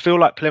I feel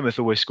like Plymouth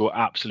always score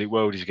absolute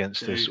worldies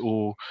against us,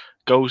 or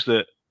goals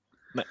that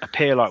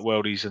appear like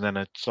worldies and then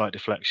are slight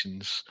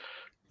deflections.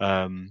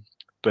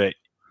 But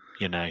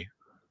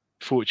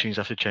fortunes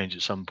have to change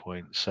at some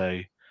point. So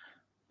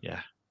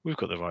yeah, we've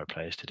got the right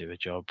players to do a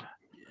job.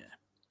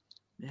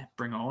 Yeah,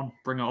 bring it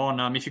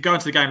on. If you go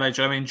into the game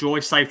later, enjoy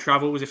safe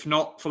travels. If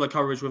not, follow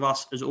coverage with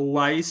us as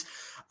always.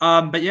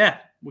 But yeah,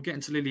 we're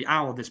getting to nearly the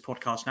hour of this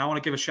podcast now. I want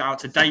to give a shout out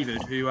to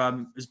David, who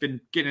has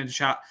been getting in the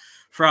chat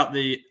throughout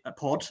the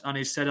pod, and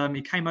he said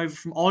he came over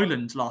from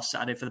Ireland last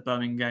Saturday for the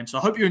Birmingham game. So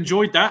I hope you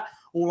enjoyed that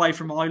all the way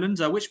from Ireland.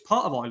 Which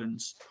part of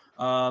Ireland?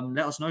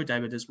 Let us know,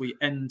 David, as we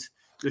end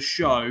the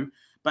show.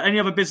 But any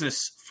other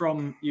business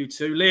from you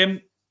two?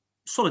 Liam,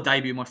 solid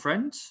debut, my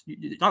friend.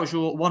 That was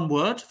your one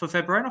word for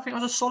February, and I think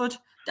that was a solid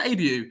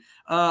debut.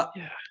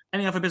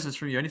 Any other business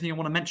from you? Anything you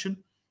want to mention? I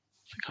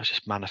think I was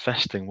just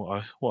manifesting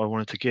what I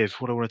wanted to give,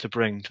 what I wanted to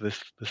bring to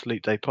this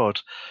Leap Day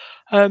pod.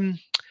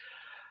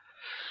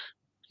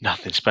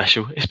 Nothing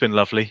special. It's been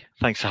lovely.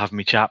 Thanks for having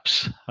me,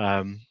 chaps.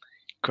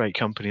 Great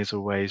company as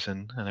always,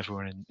 and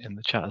everyone in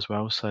the chat as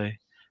well. So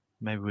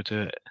maybe we'll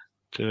do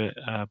it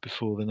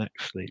before the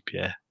next Leap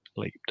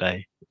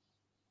Day.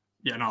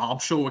 Yeah, no, I'm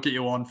sure we'll get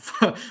you on.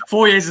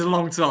 4 years is a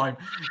long time,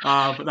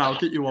 but no, I'll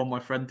get you on, my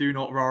friend. Do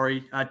not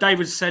worry.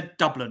 David said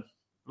Dublin.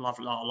 I love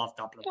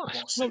Dublin.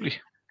 Nice, lovely.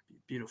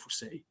 Beautiful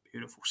city.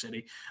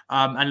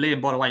 And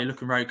Liam, by the way, you're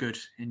looking very good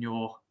in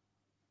your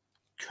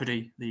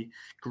hoodie, the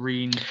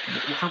green.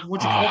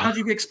 How do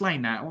you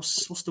explain that?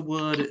 What's the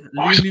word?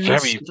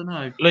 Luminous? I don't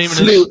know.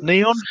 Luminous,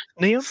 neon.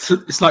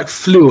 It's like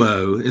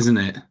fluo, isn't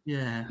it?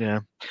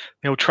 Yeah.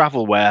 The old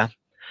travel wear.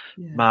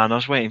 Yeah. Man, I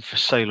was waiting for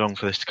so long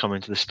for this to come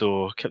into the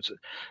store. Kept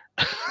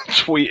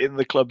tweeting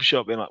the club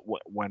shop, being like,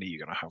 "When are you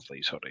going to have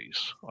these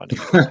hoodies? I need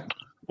one."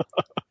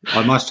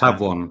 I must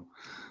have one.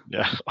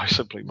 Yeah, I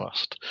simply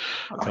must.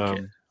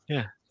 I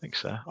think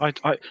so. I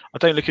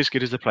don't look as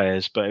good as the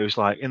players, but it was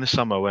like in the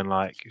summer when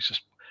it's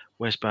just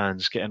Wes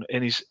Burns getting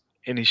in his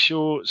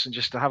shorts and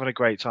just having a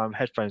great time,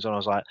 headphones on. I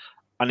was like,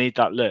 I need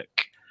that look.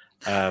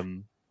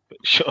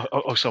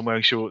 Also, I'm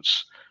wearing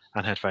shorts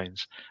and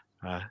headphones.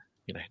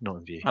 Not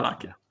in view. I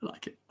like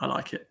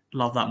it.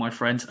 Love that, my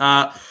friend.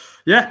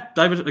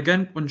 David,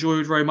 again,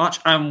 enjoyed very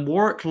much. And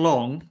Warwick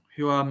Long,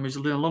 who is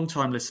a long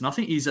time listener, I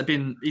think he's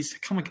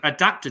become an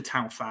adapted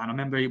Town fan. I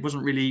remember he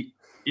wasn't really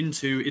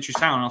into Ipswich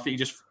Town. I think he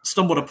just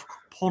stumbled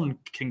upon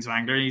Kings of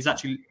Anglia, and he's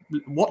actually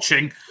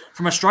watching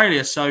from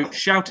Australia. So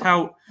shout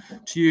out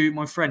to you,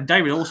 my friend.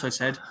 David also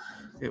said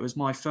it was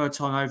my third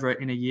time over it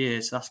in a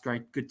year, so that's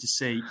great. Good to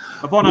see.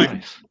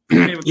 Bono,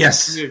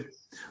 yes.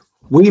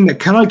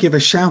 Can I give a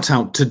shout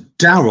out to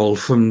Daryl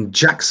from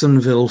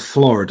Jacksonville,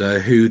 Florida,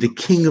 who the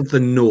King of the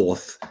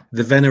North,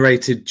 the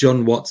venerated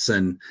John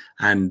Watson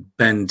and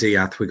Ben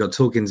Diath, we got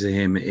talking to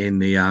him in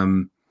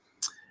the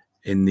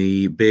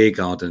beer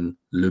garden,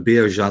 Le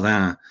Beer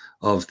Jardin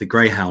of the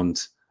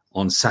Greyhound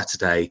on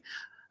Saturday.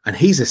 And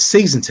he's a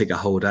season ticket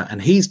holder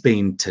and he's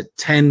been to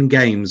 10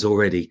 games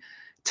already.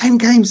 10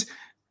 games?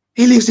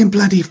 He lives in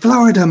bloody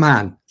Florida,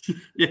 man.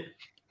 Yeah.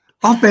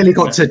 I've barely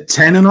got to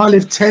 10 and I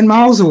live 10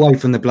 miles away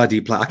from the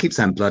bloody place. I keep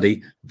saying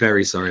bloody.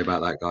 Very sorry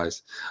about that,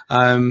 guys.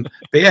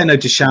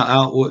 Just shout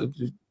out. Well,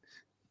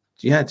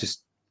 to be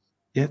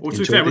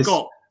fair, we've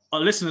got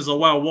our listeners are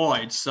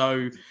worldwide.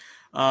 So,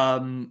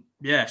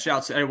 shout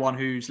out to everyone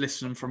who's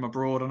listening from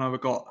abroad. I know we've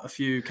got a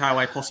few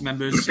KOA Posse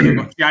members. We've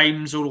got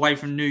James all the way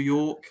from New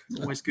York.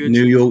 Always good.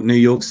 New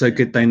York. So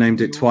good they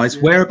named it twice.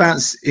 Yeah.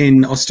 Whereabouts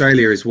in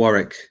Australia is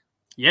Warwick?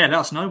 Yeah, let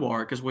us know,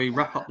 Warwick, as we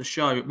wrap up the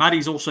show.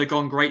 Maddie's also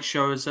gone. Great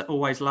show as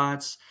always,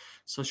 lads.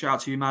 So shout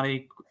out to you,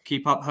 Maddie.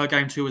 Keep up. Her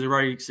game 2 was a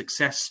very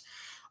success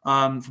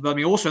for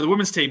Birmingham. Also, the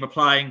women's team are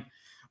playing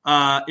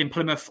in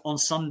Plymouth on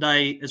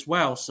Sunday as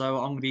well. So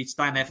I'm going to be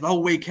staying there for the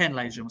whole weekend,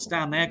 ladies and gentlemen.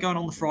 Staying there, going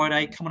on the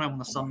Friday, coming home on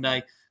the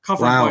Sunday,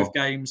 covering both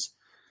games.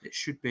 It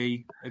should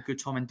be a good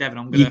time in Devon.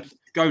 I'm going to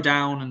go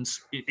down and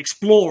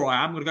explore.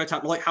 I'm going to go to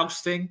that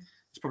lighthouse thing.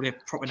 It's probably a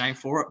proper name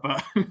for it, but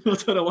I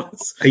don't know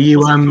what's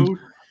called.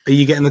 Are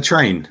you getting the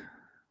train?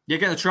 Yeah,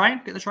 get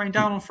the train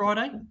down on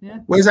Friday. Yeah.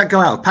 Where does that go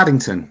out?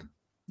 Paddington?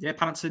 Yeah,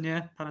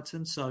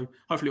 Paddington. So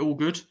hopefully all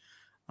good.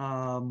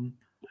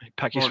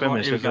 Pack your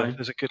swimmers.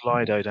 There's a good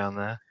Lido down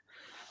there.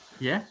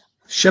 Yeah.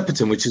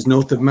 Shepperton, which is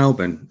north of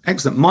Melbourne.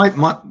 Excellent.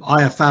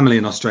 I have family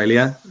in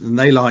Australia and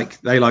they like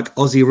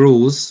Aussie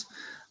rules.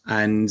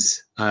 And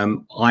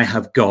I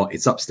have got,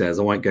 it's upstairs.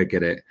 I won't go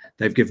get it.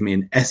 They've given me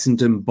an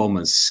Essendon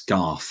Bombers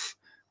scarf,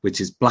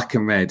 which is black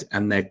and red.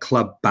 And their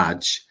club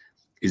badge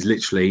is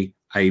literally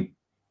a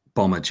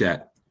bomber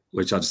jet,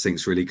 which I just think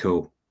is really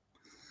cool.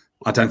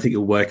 I don't think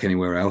it'll work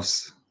anywhere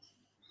else,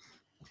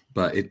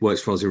 but it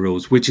works for Aussie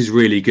rules, which is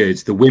really good.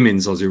 The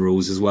women's Aussie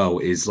rules as well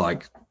is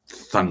like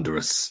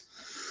thunderous.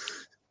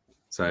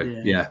 So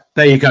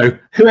there you go.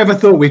 Whoever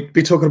thought we'd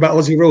be talking about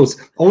Aussie rules?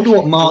 I wonder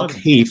what Mark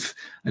Heath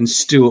and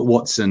Stuart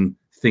Watson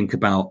think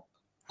about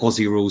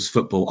Aussie rules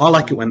football. I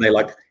like it when they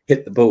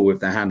hit the ball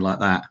with their hand like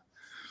that.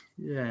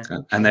 Yeah.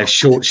 And their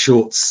short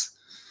shorts.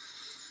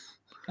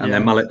 And their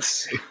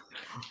mullets.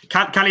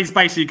 Callie's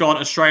basically gone,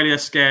 Australia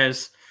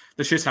scares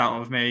the shit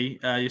out of me.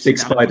 Big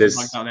spiders.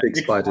 Big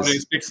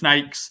spiders. Big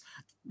snakes.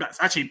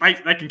 That's actually,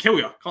 they can kill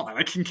you, can't they?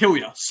 They can kill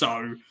you.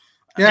 So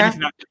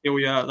anything that can kill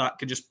you, that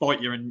can just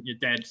bite you and you're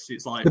dead. So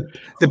it's like...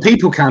 The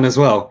people can as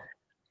well.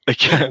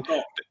 There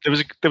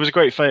was a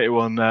great photo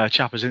on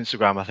Chapper's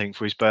Instagram, I think,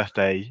 for his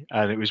birthday,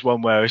 and it was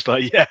one where it's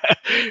like,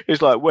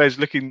 Wes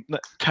looking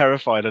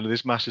terrified under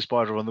this massive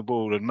spider on the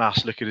wall, and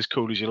Mass looking as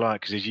cool as you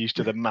like because he's used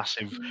to the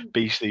massive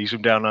beasties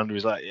from down under.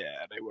 He's like,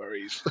 yeah, no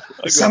worries.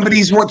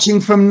 Somebody's watching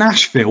from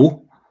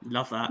Nashville.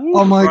 Love that.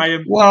 Oh my!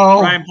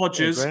 Graham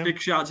Hodges, big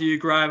shout out to you,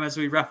 Graham, as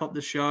we wrap up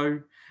the show.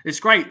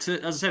 It's great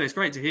to, as I said, it's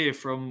great to hear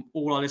from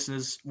all our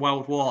listeners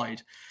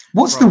worldwide.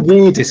 What's the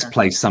weirdest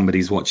place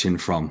somebody's watching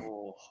from?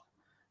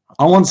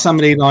 I want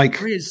somebody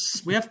like...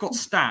 We have got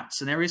stats,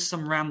 and there is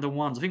some random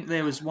ones. I think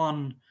there was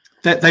one...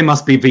 They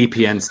must be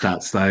VPN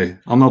stats, though.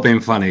 I'm not being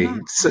funny. I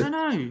don't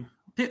know.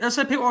 I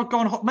said people are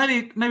going...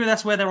 Maybe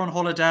that's where they're on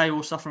holiday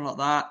or something like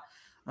that.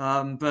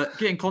 But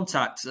get in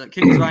contact at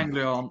Kings of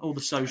Anglia on all the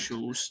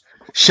socials.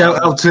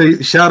 Shout out to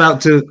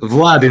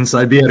Vlad in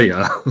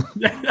Siberia.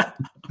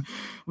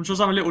 I'm just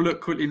having a little look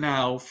quickly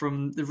now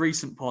from the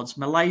recent pods.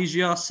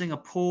 Malaysia,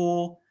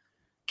 Singapore,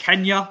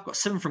 Kenya. Got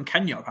 7 from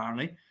Kenya,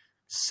 apparently.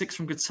 6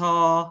 from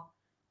Qatar,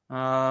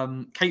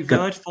 Cape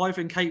Verde, 5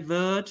 in Cape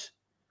Verde,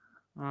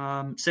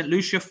 St.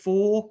 Lucia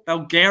 4,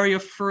 Bulgaria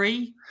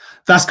 3.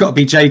 That's got to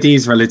be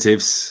JD's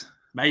relatives.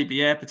 Maybe,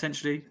 yeah,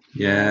 potentially.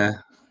 Yeah.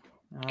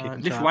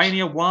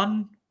 Lithuania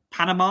 1,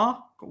 Panama,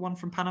 got 1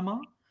 from Panama,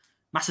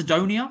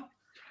 Macedonia.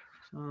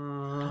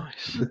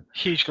 Nice.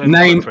 Huge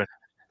name.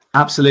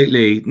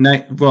 Absolutely.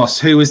 Ross,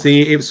 who was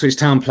the Ipswich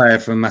Town player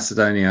from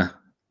Macedonia?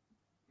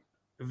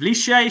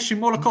 Vlice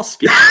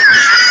Shimolakowski.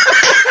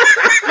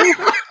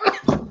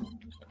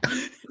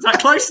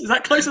 Is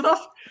that close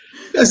enough?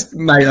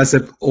 Mate, that's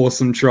an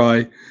awesome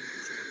try.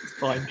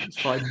 It's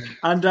fine.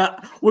 And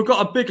we've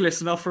got a big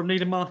listener from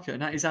Needham Market,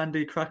 and that is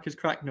Andy Crackers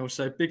Cracknell.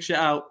 So big shout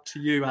out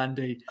to you,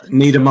 Andy.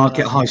 Needham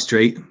Market High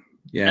Street.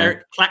 Yeah.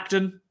 Eric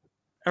Clacton.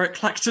 I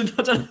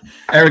don't know.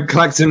 Eric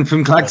Clacton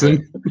from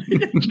Clacton.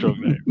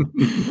 Strong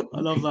name. I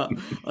love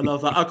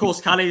that. Of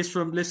course, Callie is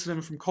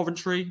listening from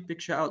Coventry.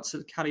 Big shout out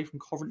to Callie from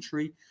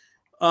Coventry.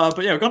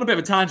 But yeah, we've gone a bit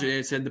of a tangent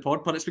here to end the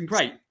pod, but it's been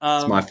great.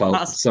 It's my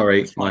fault.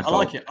 Sorry. It's my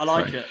fault. I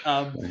like it.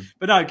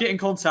 But no, get in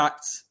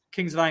contact,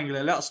 Kings of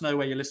Anglia. Let us know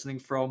where you're listening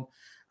from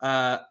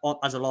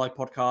as a live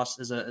podcast,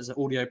 as an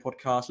audio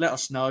podcast. Let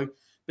us know.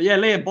 But yeah,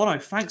 Liam, Bono,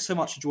 thanks so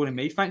much for joining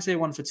me. Thanks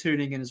everyone for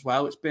tuning in as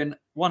well. It's been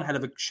one hell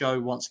of a show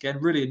once again.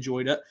 Really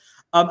enjoyed it.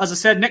 As I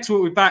said, next week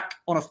we'll be back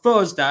on a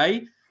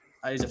Thursday.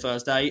 It is a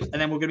Thursday. And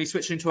then we're going to be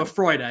switching to a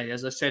Friday.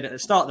 As I said at the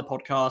start of the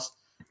podcast,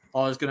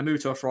 I was going to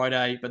move to a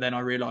Friday, but then I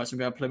realised I'm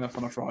going to Plymouth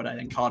on a Friday,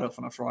 then Cardiff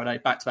on a Friday,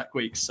 back-to-back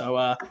weeks.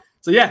 So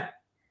yeah,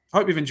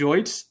 hope you've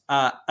enjoyed.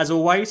 As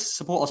always,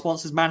 support our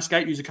sponsors,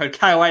 Manscaped. Use the code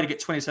KOA to get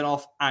 20%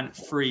 off and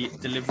free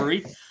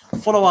delivery.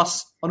 Follow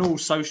us on all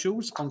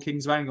socials, on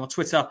Kings of Anglia, on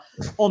Twitter,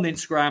 on the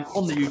Instagram,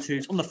 on the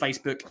YouTubes, on the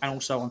Facebook, and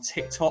also on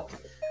TikTok.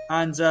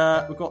 And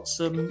we've got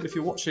some, if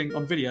you're watching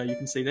on video, you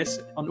can see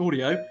this. On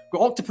audio, we've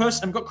got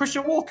Octopus and we've got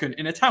Christian Walken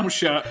in a towel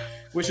shirt,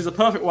 which is a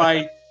perfect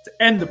way to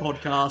end the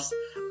podcast.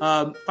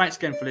 Thanks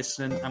again for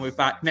listening, and we're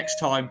back next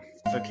time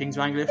for Kings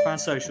of Anglia Fan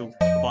Social.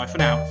 Bye for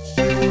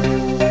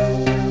now.